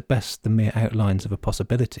was at best the mere outlines of a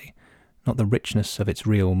possibility, not the richness of its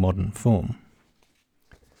real modern form.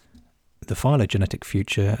 The phylogenetic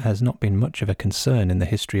future has not been much of a concern in the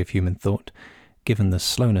history of human thought, given the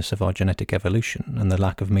slowness of our genetic evolution and the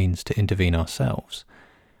lack of means to intervene ourselves.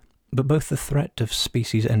 But both the threat of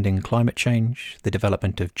species-ending climate change, the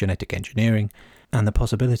development of genetic engineering, and the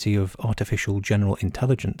possibility of artificial general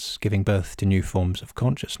intelligence giving birth to new forms of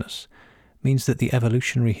consciousness means that the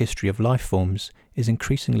evolutionary history of life forms is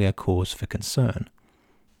increasingly a cause for concern.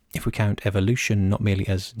 If we count evolution not merely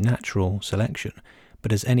as natural selection,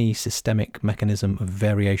 but as any systemic mechanism of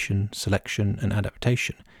variation, selection, and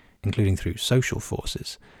adaptation, including through social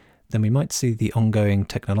forces, then we might see the ongoing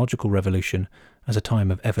technological revolution as a time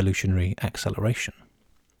of evolutionary acceleration.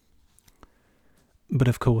 But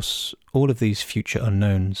of course, all of these future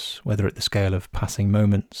unknowns, whether at the scale of passing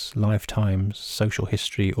moments, lifetimes, social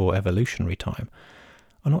history, or evolutionary time,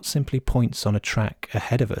 are not simply points on a track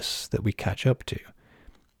ahead of us that we catch up to.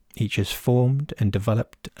 Each is formed and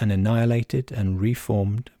developed and annihilated and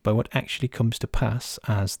reformed by what actually comes to pass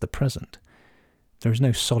as the present. There is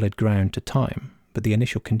no solid ground to time, but the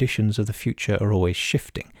initial conditions of the future are always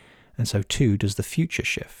shifting, and so too does the future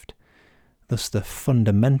shift. Thus the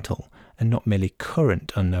fundamental and not merely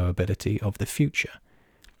current unknowability of the future.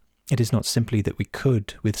 It is not simply that we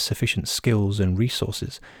could, with sufficient skills and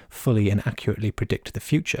resources, fully and accurately predict the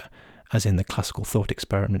future, as in the classical thought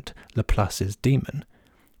experiment Laplace's demon,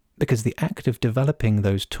 because the act of developing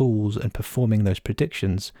those tools and performing those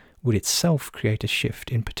predictions would itself create a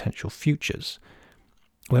shift in potential futures.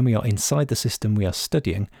 When we are inside the system we are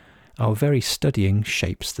studying, our very studying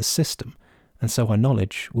shapes the system, and so our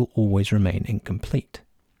knowledge will always remain incomplete.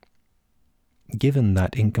 Given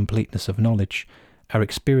that incompleteness of knowledge, our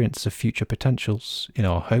experience of future potentials, in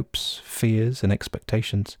our hopes, fears, and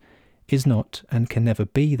expectations, is not and can never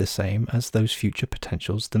be the same as those future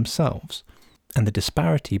potentials themselves, and the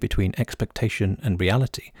disparity between expectation and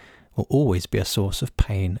reality will always be a source of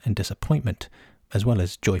pain and disappointment, as well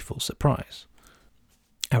as joyful surprise.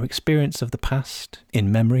 Our experience of the past, in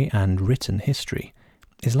memory and written history,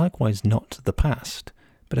 is likewise not the past,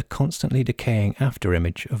 but a constantly decaying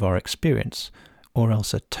afterimage of our experience, or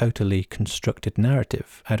else a totally constructed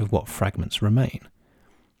narrative out of what fragments remain.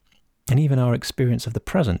 And even our experience of the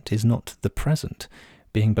present is not the present,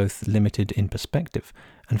 being both limited in perspective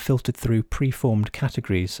and filtered through preformed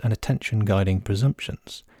categories and attention-guiding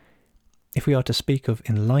presumptions. If we are to speak of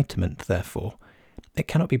enlightenment, therefore, it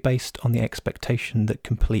cannot be based on the expectation that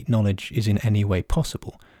complete knowledge is in any way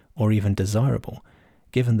possible, or even desirable,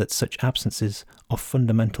 given that such absences are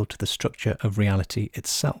fundamental to the structure of reality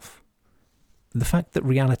itself. The fact that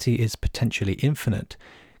reality is potentially infinite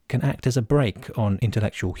can act as a brake on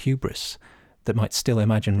intellectual hubris that might still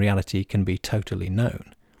imagine reality can be totally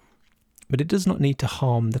known. But it does not need to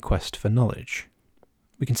harm the quest for knowledge.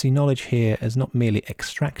 We can see knowledge here as not merely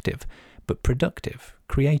extractive, but productive,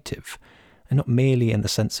 creative, and not merely in the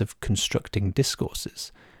sense of constructing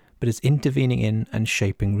discourses, but as intervening in and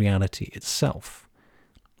shaping reality itself.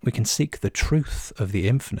 We can seek the truth of the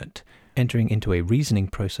infinite, entering into a reasoning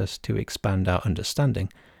process to expand our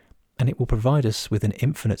understanding, and it will provide us with an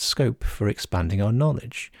infinite scope for expanding our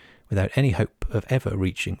knowledge, without any hope of ever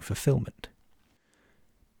reaching fulfillment.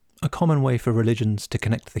 A common way for religions to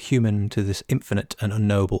connect the human to this infinite and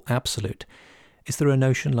unknowable absolute is through a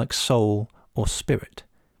notion like soul or spirit.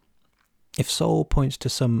 If soul points to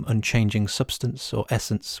some unchanging substance or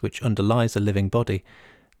essence which underlies a living body,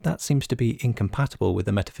 that seems to be incompatible with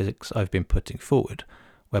the metaphysics I've been putting forward,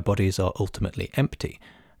 where bodies are ultimately empty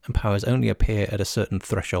and powers only appear at a certain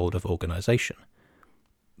threshold of organisation.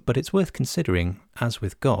 But it's worth considering, as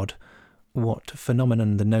with God, what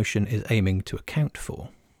phenomenon the notion is aiming to account for.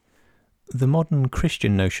 The modern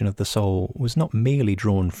Christian notion of the soul was not merely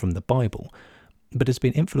drawn from the Bible, but has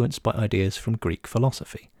been influenced by ideas from Greek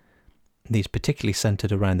philosophy. These particularly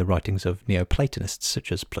centred around the writings of Neoplatonists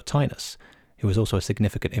such as Plotinus, who was also a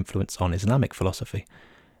significant influence on Islamic philosophy,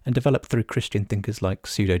 and developed through Christian thinkers like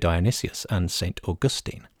Pseudo-Dionysius and St.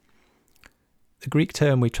 Augustine. The Greek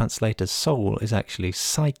term we translate as soul is actually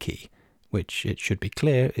psyche, which, it should be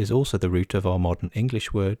clear, is also the root of our modern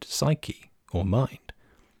English word psyche, or mind.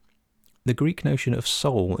 The Greek notion of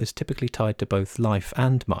soul is typically tied to both life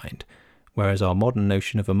and mind, whereas our modern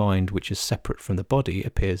notion of a mind which is separate from the body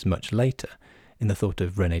appears much later, in the thought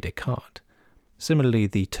of René Descartes. Similarly,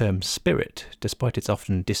 the term spirit, despite its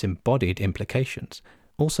often disembodied implications,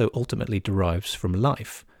 also ultimately derives from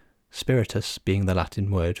life, spiritus being the Latin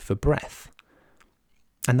word for breath.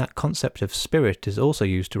 And that concept of spirit is also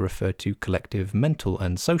used to refer to collective mental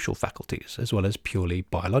and social faculties, as well as purely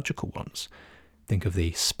biological ones. Think of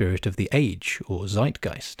the spirit of the age, or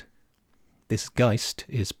Zeitgeist. This Geist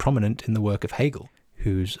is prominent in the work of Hegel,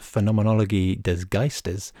 whose Phenomenologie des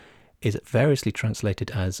Geistes is variously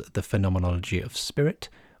translated as the phenomenology of spirit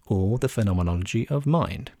or the phenomenology of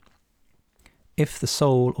mind. If the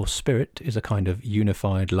soul or spirit is a kind of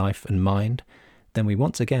unified life and mind, then we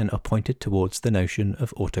once again are pointed towards the notion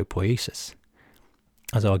of autopoiesis.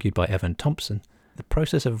 As argued by Evan Thompson, the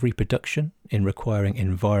process of reproduction, in requiring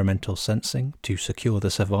environmental sensing to secure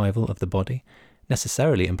the survival of the body,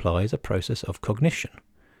 necessarily implies a process of cognition.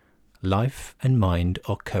 Life and mind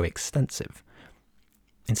are coextensive.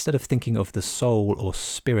 Instead of thinking of the soul or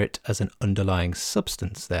spirit as an underlying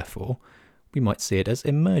substance, therefore, we might see it as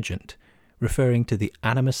emergent, referring to the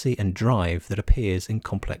animacy and drive that appears in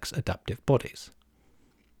complex adaptive bodies.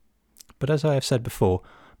 But as I have said before,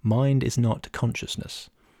 mind is not consciousness.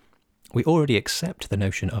 We already accept the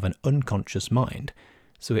notion of an unconscious mind,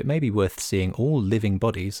 so it may be worth seeing all living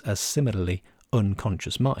bodies as similarly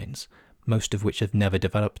unconscious minds, most of which have never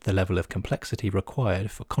developed the level of complexity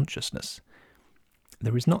required for consciousness.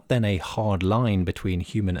 There is not then a hard line between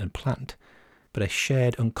human and plant, but a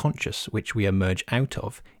shared unconscious which we emerge out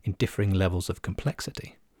of in differing levels of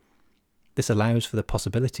complexity. This allows for the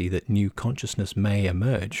possibility that new consciousness may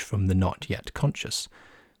emerge from the not yet conscious,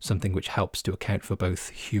 something which helps to account for both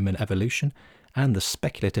human evolution and the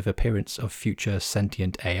speculative appearance of future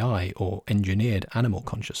sentient AI or engineered animal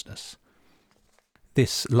consciousness.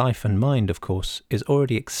 This life and mind, of course, is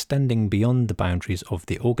already extending beyond the boundaries of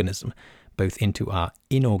the organism, both into our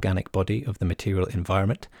inorganic body of the material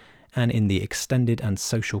environment and in the extended and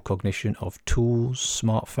social cognition of tools,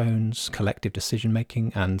 smartphones, collective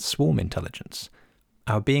decision-making, and swarm intelligence.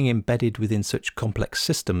 Our being embedded within such complex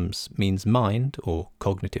systems means mind, or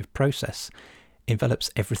cognitive process, envelops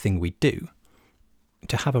everything we do.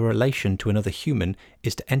 To have a relation to another human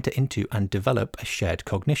is to enter into and develop a shared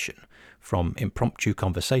cognition, from impromptu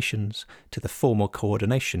conversations to the formal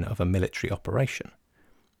coordination of a military operation.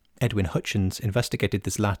 Edwin Hutchins investigated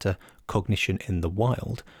this latter cognition in the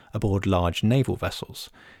wild aboard large naval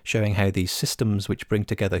vessels, showing how these systems which bring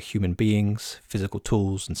together human beings, physical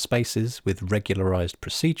tools and spaces with regularized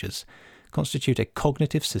procedures constitute a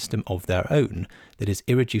cognitive system of their own that is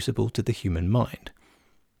irreducible to the human mind.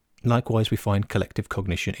 Likewise, we find collective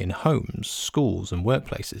cognition in homes, schools and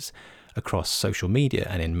workplaces, across social media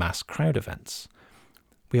and in mass crowd events.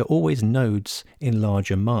 We are always nodes in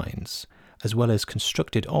larger minds, as well as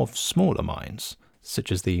constructed of smaller minds,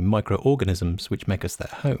 such as the microorganisms which make us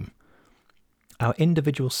their home. Our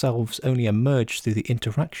individual selves only emerge through the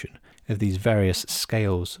interaction of these various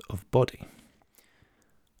scales of body.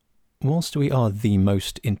 Whilst we are the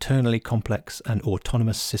most internally complex and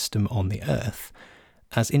autonomous system on the Earth,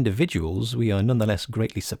 as individuals we are nonetheless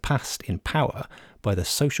greatly surpassed in power by the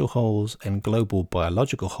social wholes and global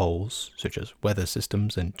biological wholes, such as weather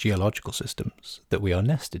systems and geological systems, that we are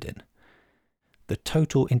nested in. The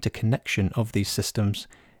total interconnection of these systems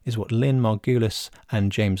is what Lynn Margulis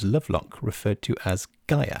and James Lovelock referred to as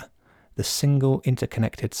Gaia, the single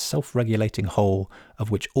interconnected self-regulating whole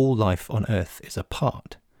of which all life on Earth is a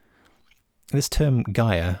part. This term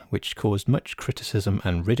Gaia, which caused much criticism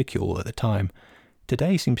and ridicule at the time,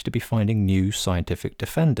 today seems to be finding new scientific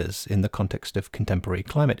defenders in the context of contemporary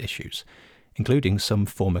climate issues, including some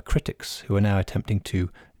former critics who are now attempting to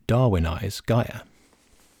Darwinize Gaia.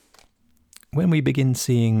 When we begin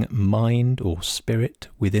seeing mind or spirit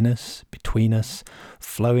within us, between us,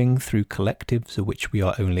 flowing through collectives of which we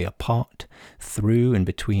are only a part, through and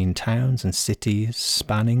between towns and cities,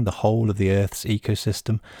 spanning the whole of the Earth's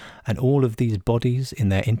ecosystem, and all of these bodies in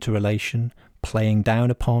their interrelation, playing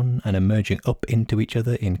down upon and emerging up into each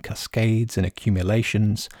other in cascades and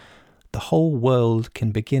accumulations, the whole world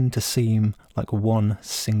can begin to seem like one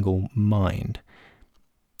single mind.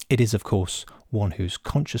 It is, of course, one whose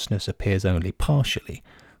consciousness appears only partially,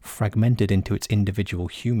 fragmented into its individual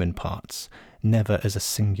human parts, never as a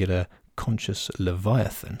singular conscious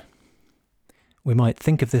leviathan. We might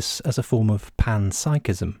think of this as a form of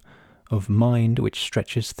panpsychism, of mind which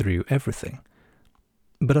stretches through everything.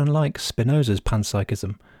 But unlike Spinoza's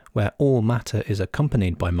panpsychism, where all matter is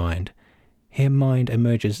accompanied by mind, here mind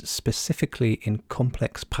emerges specifically in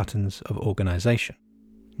complex patterns of organization,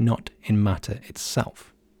 not in matter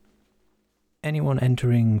itself. Anyone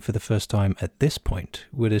entering for the first time at this point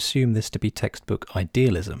would assume this to be textbook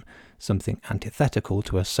idealism, something antithetical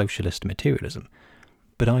to a socialist materialism.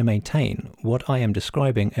 But I maintain what I am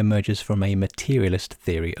describing emerges from a materialist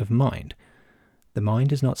theory of mind. The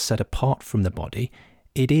mind is not set apart from the body,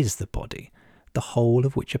 it is the body. the whole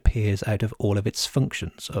of which appears out of all of its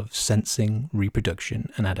functions of sensing,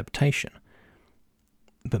 reproduction, and adaptation.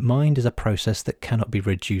 But mind is a process that cannot be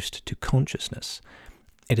reduced to consciousness.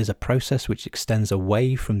 It is a process which extends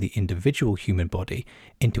away from the individual human body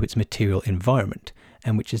into its material environment,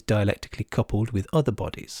 and which is dialectically coupled with other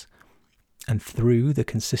bodies. And through the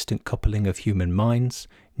consistent coupling of human minds,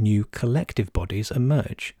 new collective bodies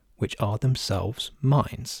emerge, which are themselves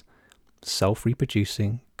minds,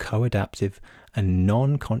 self-reproducing, co-adaptive, and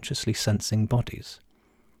non-consciously sensing bodies.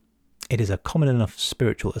 It is a common enough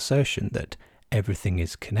spiritual assertion that everything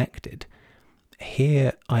is connected.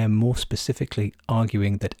 Here I am more specifically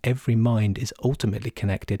arguing that every mind is ultimately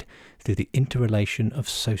connected through the interrelation of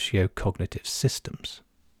socio-cognitive systems.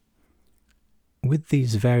 With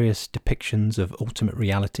these various depictions of ultimate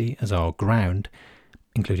reality as our ground,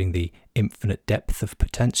 including the infinite depth of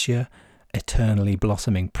potentia, eternally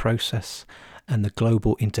blossoming process, and the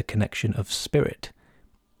global interconnection of spirit,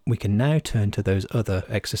 we can now turn to those other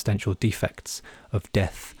existential defects of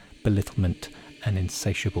death, belittlement, and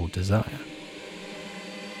insatiable desire.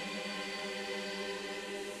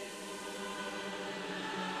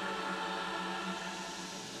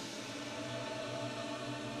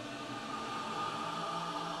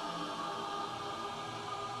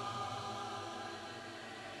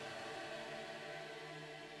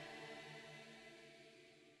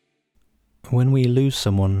 When we lose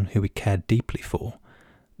someone who we cared deeply for,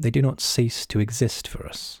 they do not cease to exist for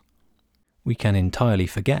us. We can entirely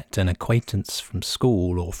forget an acquaintance from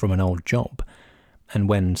school or from an old job, and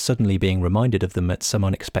when suddenly being reminded of them at some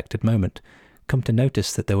unexpected moment, come to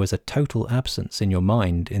notice that there was a total absence in your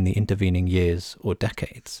mind in the intervening years or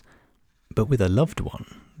decades. But with a loved one,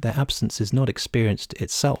 their absence is not experienced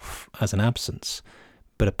itself as an absence,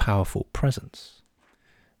 but a powerful presence.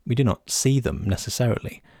 We do not see them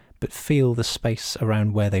necessarily, but feel the space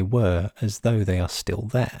around where they were as though they are still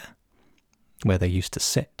there, where they used to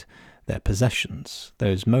sit, their possessions,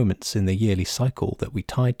 those moments in the yearly cycle that we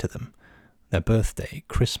tied to them, their birthday,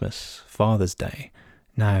 Christmas, Father's Day,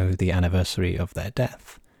 now the anniversary of their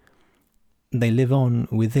death. They live on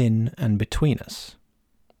within and between us.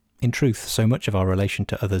 In truth, so much of our relation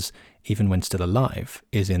to others, even when still alive,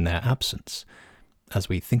 is in their absence, as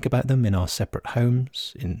we think about them in our separate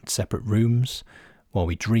homes, in separate rooms, while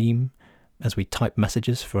we dream, as we type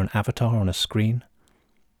messages for an avatar on a screen.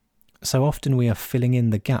 So often we are filling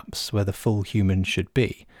in the gaps where the full human should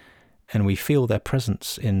be, and we feel their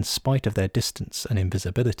presence in spite of their distance and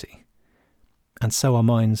invisibility. And so our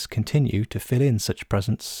minds continue to fill in such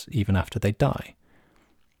presence even after they die.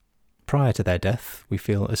 Prior to their death, we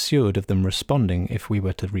feel assured of them responding if we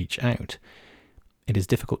were to reach out. It is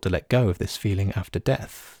difficult to let go of this feeling after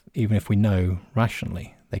death, even if we know,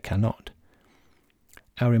 rationally, they cannot.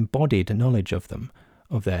 Our embodied knowledge of them,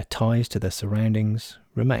 of their ties to their surroundings,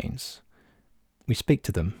 remains. We speak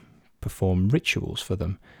to them, perform rituals for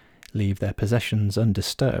them, leave their possessions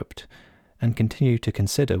undisturbed, and continue to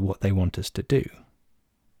consider what they want us to do.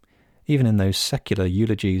 Even in those secular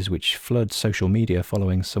eulogies which flood social media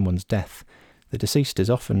following someone's death, the deceased is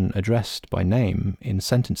often addressed by name in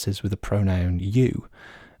sentences with the pronoun you,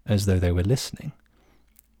 as though they were listening.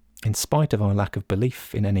 In spite of our lack of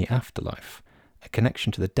belief in any afterlife, a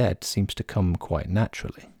connection to the dead seems to come quite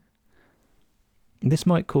naturally. This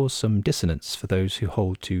might cause some dissonance for those who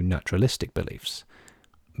hold to naturalistic beliefs,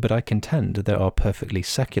 but I contend there are perfectly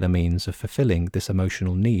secular means of fulfilling this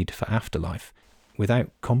emotional need for afterlife without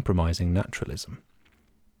compromising naturalism.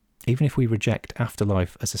 Even if we reject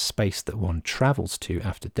afterlife as a space that one travels to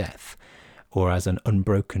after death, or as an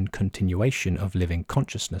unbroken continuation of living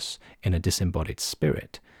consciousness in a disembodied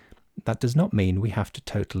spirit, that does not mean we have to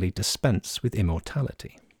totally dispense with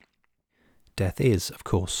immortality. Death is, of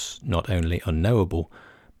course, not only unknowable,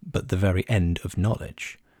 but the very end of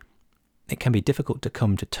knowledge. It can be difficult to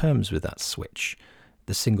come to terms with that switch,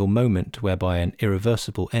 the single moment whereby an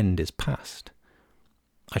irreversible end is past.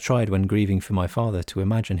 I tried when grieving for my father to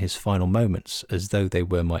imagine his final moments as though they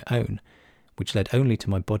were my own, which led only to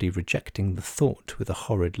my body rejecting the thought with a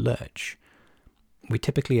horrid lurch. We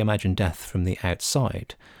typically imagine death from the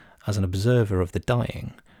outside, as an observer of the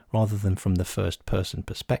dying, rather than from the first-person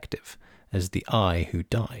perspective, as the I who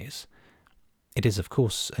dies. It is, of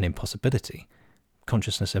course, an impossibility,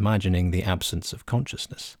 consciousness imagining the absence of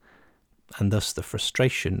consciousness, and thus the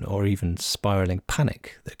frustration or even spiralling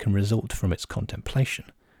panic that can result from its contemplation.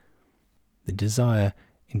 The desire,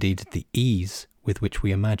 indeed the ease with which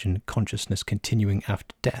we imagine consciousness continuing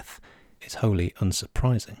after death, is wholly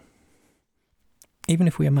unsurprising. Even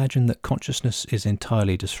if we imagine that consciousness is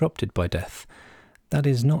entirely disrupted by death, that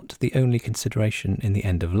is not the only consideration in the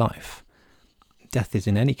end of life. Death is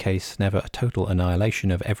in any case never a total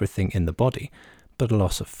annihilation of everything in the body, but a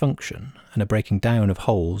loss of function and a breaking down of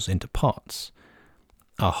wholes into parts.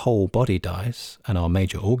 Our whole body dies, and our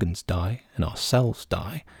major organs die, and our cells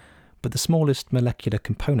die, but the smallest molecular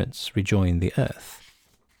components rejoin the earth.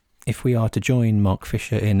 If we are to join Mark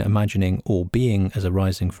Fisher in imagining all being as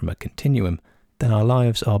arising from a continuum, then our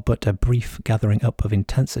lives are but a brief gathering up of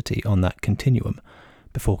intensity on that continuum,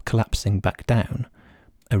 before collapsing back down,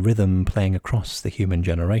 a rhythm playing across the human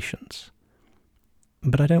generations.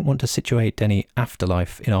 But I don't want to situate any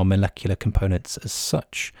afterlife in our molecular components as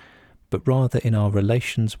such, but rather in our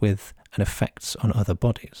relations with and effects on other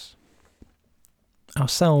bodies.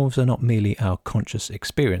 Ourselves are not merely our conscious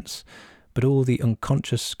experience, but all the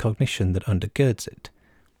unconscious cognition that undergirds it.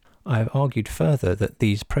 I have argued further that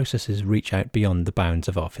these processes reach out beyond the bounds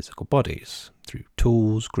of our physical bodies, through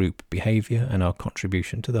tools, group behaviour, and our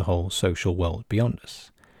contribution to the whole social world beyond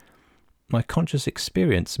us. My conscious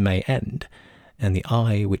experience may end, and the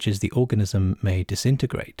I, which is the organism, may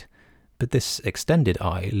disintegrate, but this extended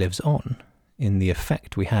I lives on, in the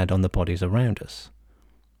effect we had on the bodies around us.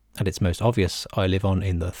 At its most obvious, I live on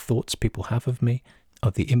in the thoughts people have of me,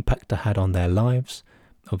 of the impact I had on their lives,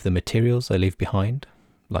 of the materials I leave behind,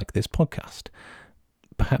 like this podcast.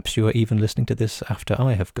 Perhaps you are even listening to this after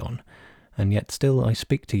I have gone, and yet still I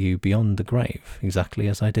speak to you beyond the grave, exactly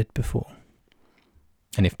as I did before.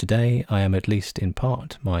 And if today I am at least in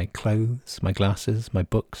part my clothes, my glasses, my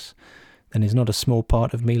books, then is not a small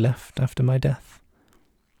part of me left after my death?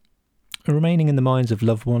 Remaining in the minds of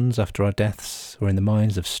loved ones after our deaths, or in the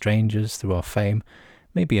minds of strangers through our fame,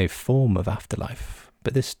 may be a form of afterlife,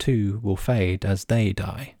 but this too will fade as they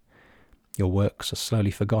die. Your works are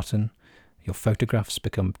slowly forgotten, your photographs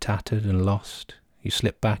become tattered and lost, you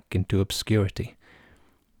slip back into obscurity.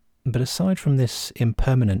 But aside from this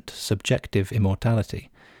impermanent, subjective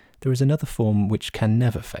immortality, there is another form which can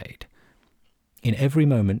never fade. In every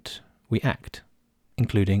moment we act,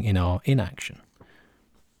 including in our inaction.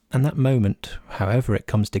 And that moment, however it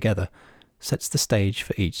comes together, sets the stage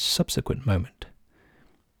for each subsequent moment.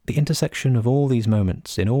 The intersection of all these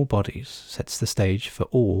moments in all bodies sets the stage for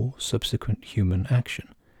all subsequent human action.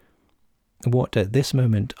 What at this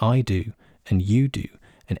moment I do, and you do,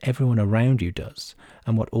 and everyone around you does,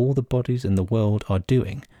 and what all the bodies in the world are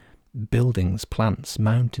doing, buildings, plants,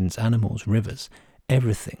 mountains, animals, rivers,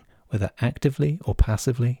 everything, whether actively or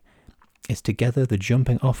passively, is together the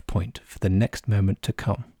jumping off point for the next moment to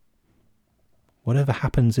come. Whatever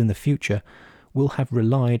happens in the future will have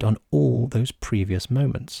relied on all those previous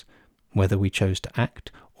moments, whether we chose to act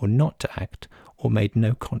or not to act, or made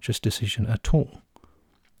no conscious decision at all.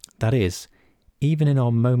 That is, even in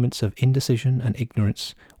our moments of indecision and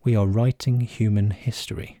ignorance, we are writing human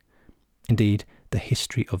history, indeed the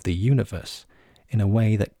history of the universe, in a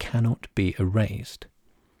way that cannot be erased.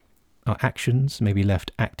 Our actions may be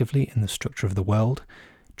left actively in the structure of the world,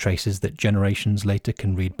 traces that generations later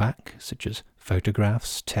can read back, such as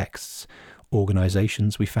photographs, texts,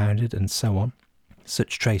 organisations we founded, and so on,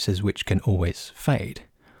 such traces which can always fade.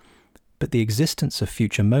 But the existence of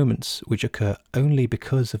future moments which occur only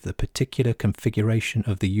because of the particular configuration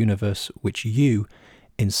of the universe which you,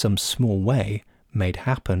 in some small way, made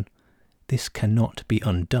happen, this cannot be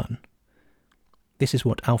undone. This is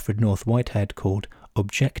what Alfred North Whitehead called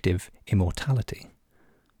objective immortality.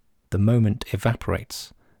 The moment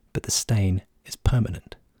evaporates, but the stain is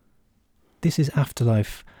permanent. This is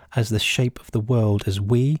afterlife as the shape of the world as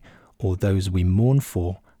we, or those we mourn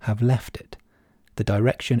for, have left it, the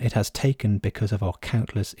direction it has taken because of our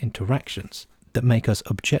countless interactions that make us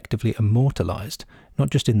objectively immortalized, not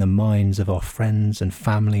just in the minds of our friends and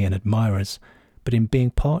family and admirers, but in being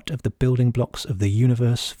part of the building blocks of the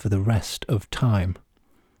universe for the rest of time.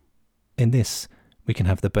 In this, we can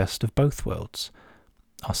have the best of both worlds.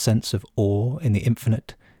 Our sense of awe in the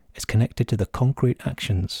infinite is connected to the concrete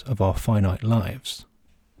actions of our finite lives.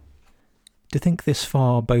 To think this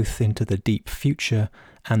far both into the deep future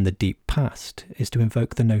and the deep past is to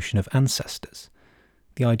invoke the notion of ancestors.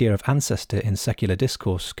 The idea of ancestor in secular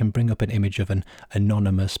discourse can bring up an image of an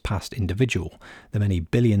anonymous past individual, the many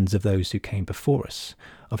billions of those who came before us,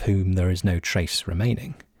 of whom there is no trace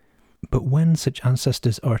remaining. But when such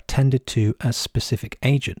ancestors are attended to as specific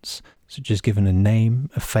agents, such as given a name,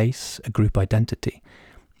 a face, a group identity,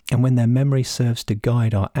 and when their memory serves to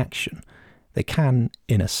guide our action, they can,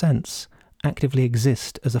 in a sense, actively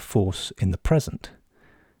exist as a force in the present.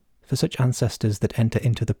 For such ancestors that enter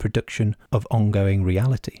into the production of ongoing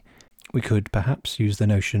reality, we could perhaps use the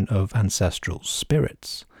notion of ancestral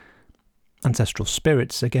spirits. Ancestral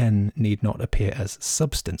spirits, again, need not appear as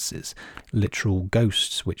substances, literal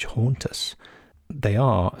ghosts which haunt us. They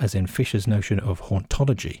are, as in Fisher's notion of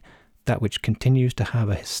hauntology, that which continues to have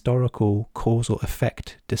a historical causal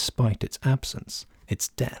effect despite its absence, its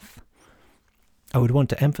death. I would want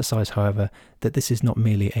to emphasize, however, that this is not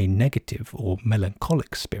merely a negative or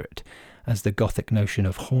melancholic spirit, as the Gothic notion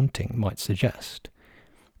of haunting might suggest.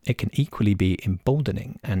 It can equally be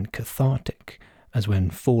emboldening and cathartic, as when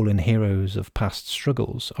fallen heroes of past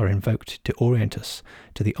struggles are invoked to orient us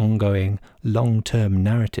to the ongoing, long-term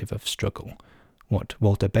narrative of struggle, what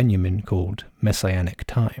Walter Benjamin called messianic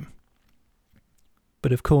time.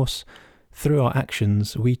 But of course, through our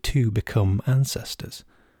actions, we too become ancestors.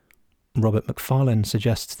 Robert Macfarlane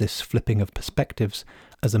suggests this flipping of perspectives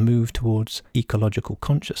as a move towards ecological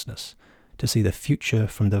consciousness, to see the future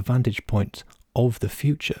from the vantage point of the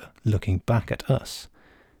future looking back at us,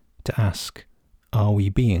 to ask, are we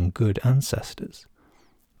being good ancestors?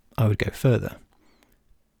 I would go further.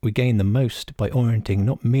 We gain the most by orienting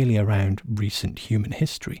not merely around recent human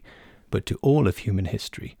history, but to all of human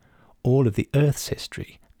history, all of the Earth's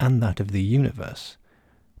history, and that of the universe,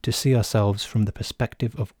 to see ourselves from the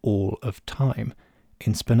perspective of all of time,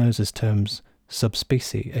 in Spinoza's terms, sub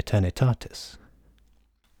specie aeternitatis.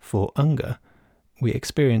 For Unger, we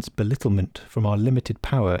experience belittlement from our limited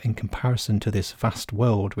power in comparison to this vast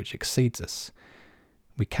world which exceeds us.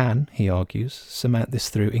 We can, he argues, surmount this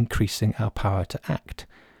through increasing our power to act.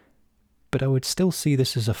 But I would still see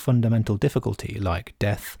this as a fundamental difficulty like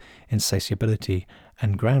death, insatiability,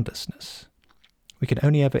 and groundlessness. We can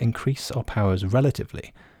only ever increase our powers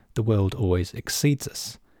relatively. The world always exceeds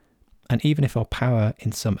us. And even if our power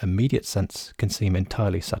in some immediate sense can seem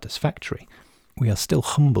entirely satisfactory, we are still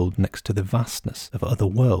humbled next to the vastness of other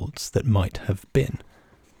worlds that might have been.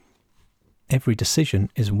 Every decision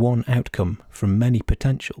is one outcome from many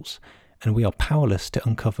potentials, and we are powerless to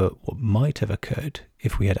uncover what might have occurred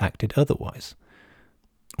if we had acted otherwise.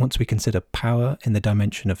 Once we consider power in the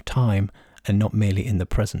dimension of time and not merely in the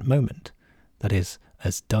present moment, that is,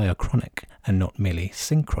 as diachronic and not merely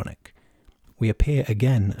synchronic, we appear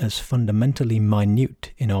again as fundamentally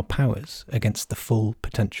minute in our powers against the full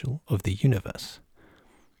potential of the universe.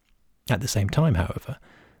 At the same time, however,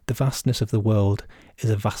 the vastness of the world is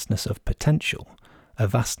a vastness of potential, a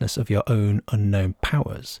vastness of your own unknown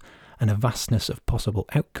powers, and a vastness of possible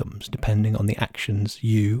outcomes depending on the actions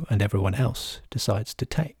you and everyone else decides to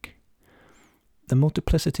take. The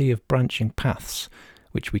multiplicity of branching paths,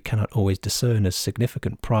 which we cannot always discern as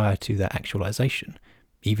significant prior to their actualization,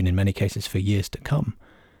 even in many cases for years to come,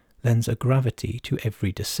 lends a gravity to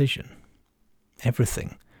every decision.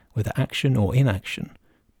 Everything, whether action or inaction,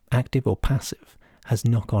 active or passive, has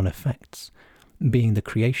knock-on effects, being the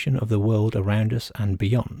creation of the world around us and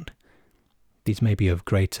beyond. These may be of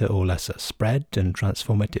greater or lesser spread and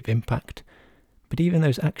transformative impact, but even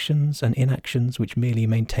those actions and inactions which merely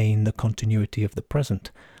maintain the continuity of the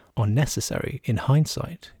present are necessary in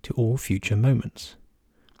hindsight to all future moments.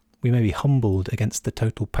 We may be humbled against the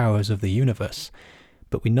total powers of the universe,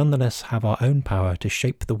 but we nonetheless have our own power to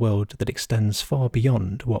shape the world that extends far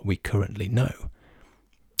beyond what we currently know.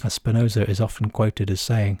 As Spinoza is often quoted as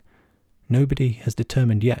saying, "Nobody has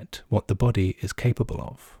determined yet what the body is capable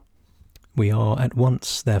of." We are at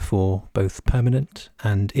once, therefore, both permanent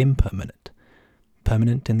and impermanent.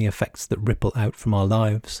 Permanent in the effects that ripple out from our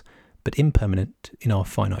lives, but impermanent in our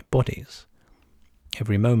finite bodies.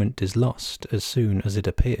 Every moment is lost as soon as it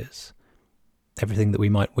appears. Everything that we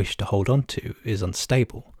might wish to hold on to is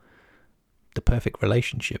unstable. The perfect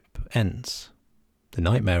relationship ends. The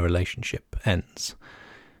nightmare relationship ends.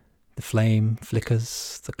 The flame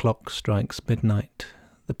flickers, the clock strikes midnight,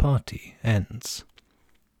 the party ends.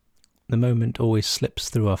 The moment always slips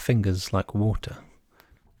through our fingers like water.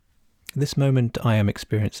 This moment I am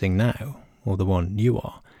experiencing now, or the one you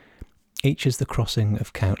are, each is the crossing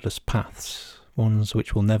of countless paths, ones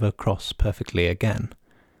which will never cross perfectly again.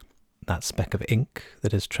 That speck of ink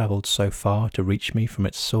that has travelled so far to reach me from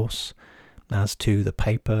its source, as too the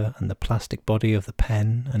paper and the plastic body of the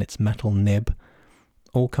pen and its metal nib,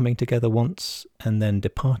 all coming together once and then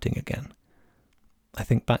departing again. I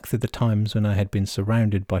think back through the times when I had been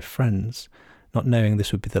surrounded by friends, not knowing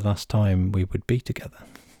this would be the last time we would be together.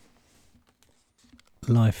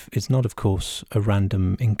 Life is not, of course, a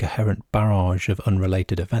random, incoherent barrage of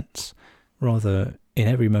unrelated events. Rather, in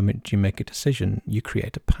every moment you make a decision, you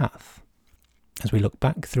create a path. As we look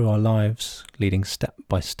back through our lives, leading step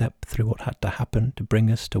by step through what had to happen to bring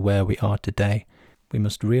us to where we are today, we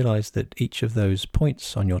must realise that each of those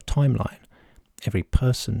points on your timeline, every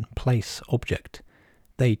person, place, object,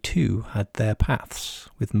 they too had their paths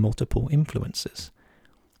with multiple influences.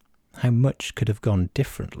 How much could have gone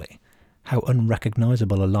differently? How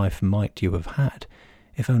unrecognisable a life might you have had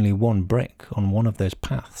if only one brick on one of those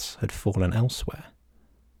paths had fallen elsewhere?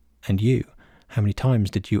 And you, how many times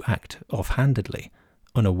did you act offhandedly,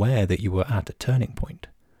 unaware that you were at a turning point?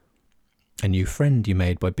 A new friend you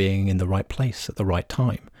made by being in the right place at the right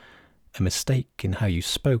time, a mistake in how you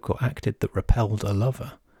spoke or acted that repelled a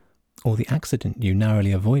lover, or the accident you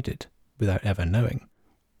narrowly avoided without ever knowing.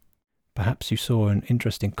 Perhaps you saw an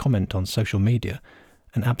interesting comment on social media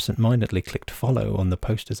and absent-mindedly clicked follow on the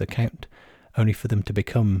poster's account, only for them to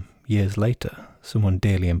become, years later, someone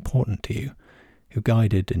dearly important to you, who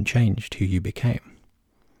guided and changed who you became.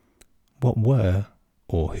 What were,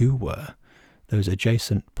 or who were, those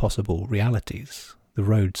adjacent possible realities, the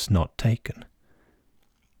roads not taken?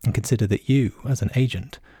 And consider that you, as an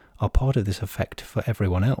agent, are part of this effect for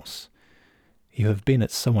everyone else. You have been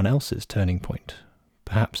at someone else's turning point,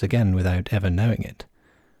 perhaps again without ever knowing it.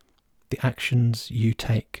 The actions you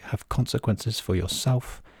take have consequences for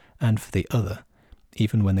yourself and for the other,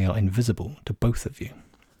 even when they are invisible to both of you.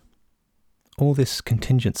 All this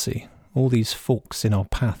contingency, all these forks in our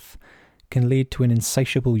path, can lead to an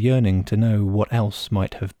insatiable yearning to know what else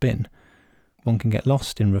might have been. One can get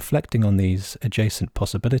lost in reflecting on these adjacent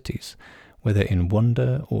possibilities, whether in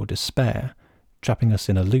wonder or despair, trapping us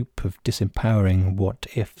in a loop of disempowering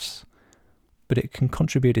what-ifs. But it can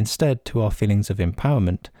contribute instead to our feelings of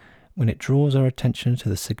empowerment when it draws our attention to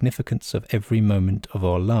the significance of every moment of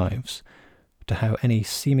our lives, to how any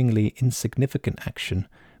seemingly insignificant action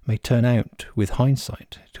may turn out, with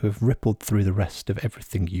hindsight, to have rippled through the rest of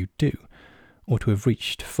everything you do, or to have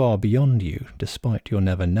reached far beyond you despite your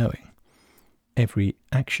never knowing. Every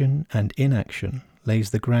action and inaction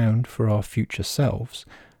lays the ground for our future selves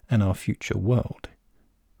and our future world.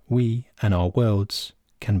 We and our worlds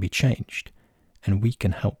can be changed, and we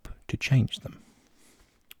can help to change them.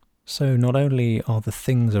 So not only are the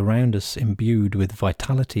things around us imbued with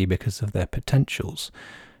vitality because of their potentials,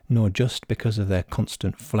 nor just because of their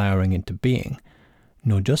constant flowering into being,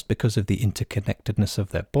 nor just because of the interconnectedness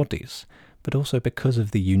of their bodies, but also because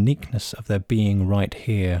of the uniqueness of their being right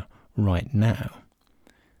here, right now.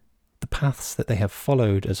 The paths that they have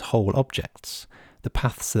followed as whole objects, the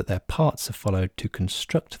paths that their parts have followed to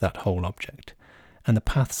construct that whole object, and the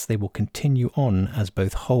paths they will continue on as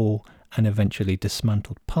both whole and eventually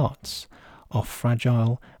dismantled parts, are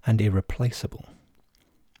fragile and irreplaceable.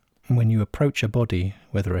 When you approach a body,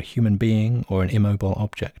 whether a human being or an immobile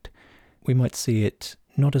object, we might see it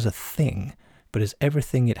not as a thing, but as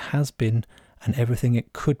everything it has been and everything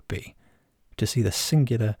it could be, to see the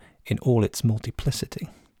singular in all its multiplicity.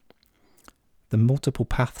 The multiple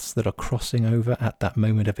paths that are crossing over at that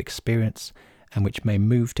moment of experience and which may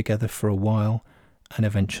move together for a while and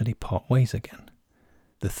eventually part ways again.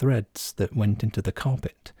 The threads that went into the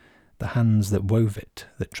carpet, the hands that wove it,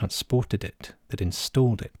 that transported it, that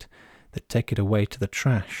installed it, that take it away to the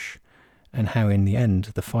trash, and how in the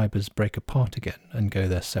end the fibres break apart again and go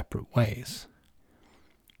their separate ways.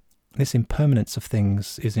 This impermanence of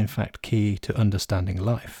things is in fact key to understanding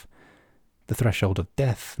life. The threshold of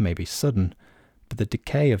death may be sudden, but the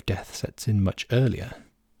decay of death sets in much earlier.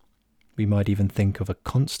 We might even think of a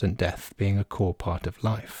constant death being a core part of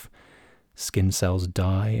life. Skin cells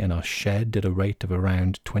die and are shed at a rate of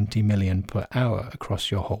around 20 million per hour across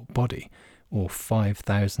your whole body, or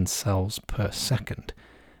 5,000 cells per second,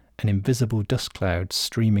 an invisible dust cloud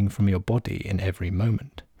streaming from your body in every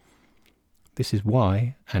moment. This is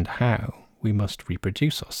why and how we must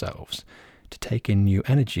reproduce ourselves, to take in new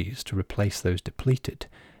energies to replace those depleted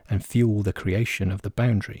and fuel the creation of the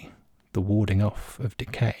boundary, the warding off of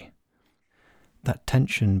decay. That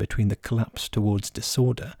tension between the collapse towards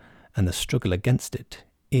disorder and the struggle against it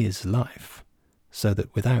is life, so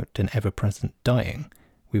that without an ever-present dying,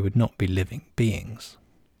 we would not be living beings.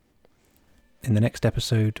 In the next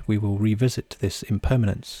episode, we will revisit this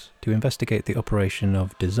impermanence to investigate the operation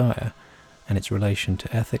of desire and its relation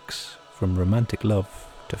to ethics, from romantic love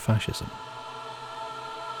to fascism.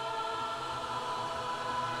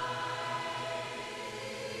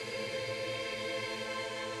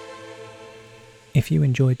 If you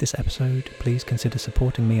enjoyed this episode, please consider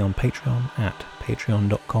supporting me on Patreon at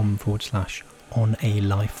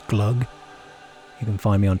patreon.com/onalifeglug. You can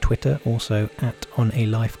find me on Twitter, also at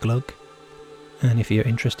onalifeglug. And if you're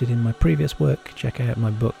interested in my previous work, check out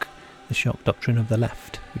my book, The Shock Doctrine of the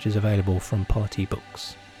Left, which is available from Polity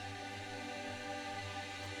Books.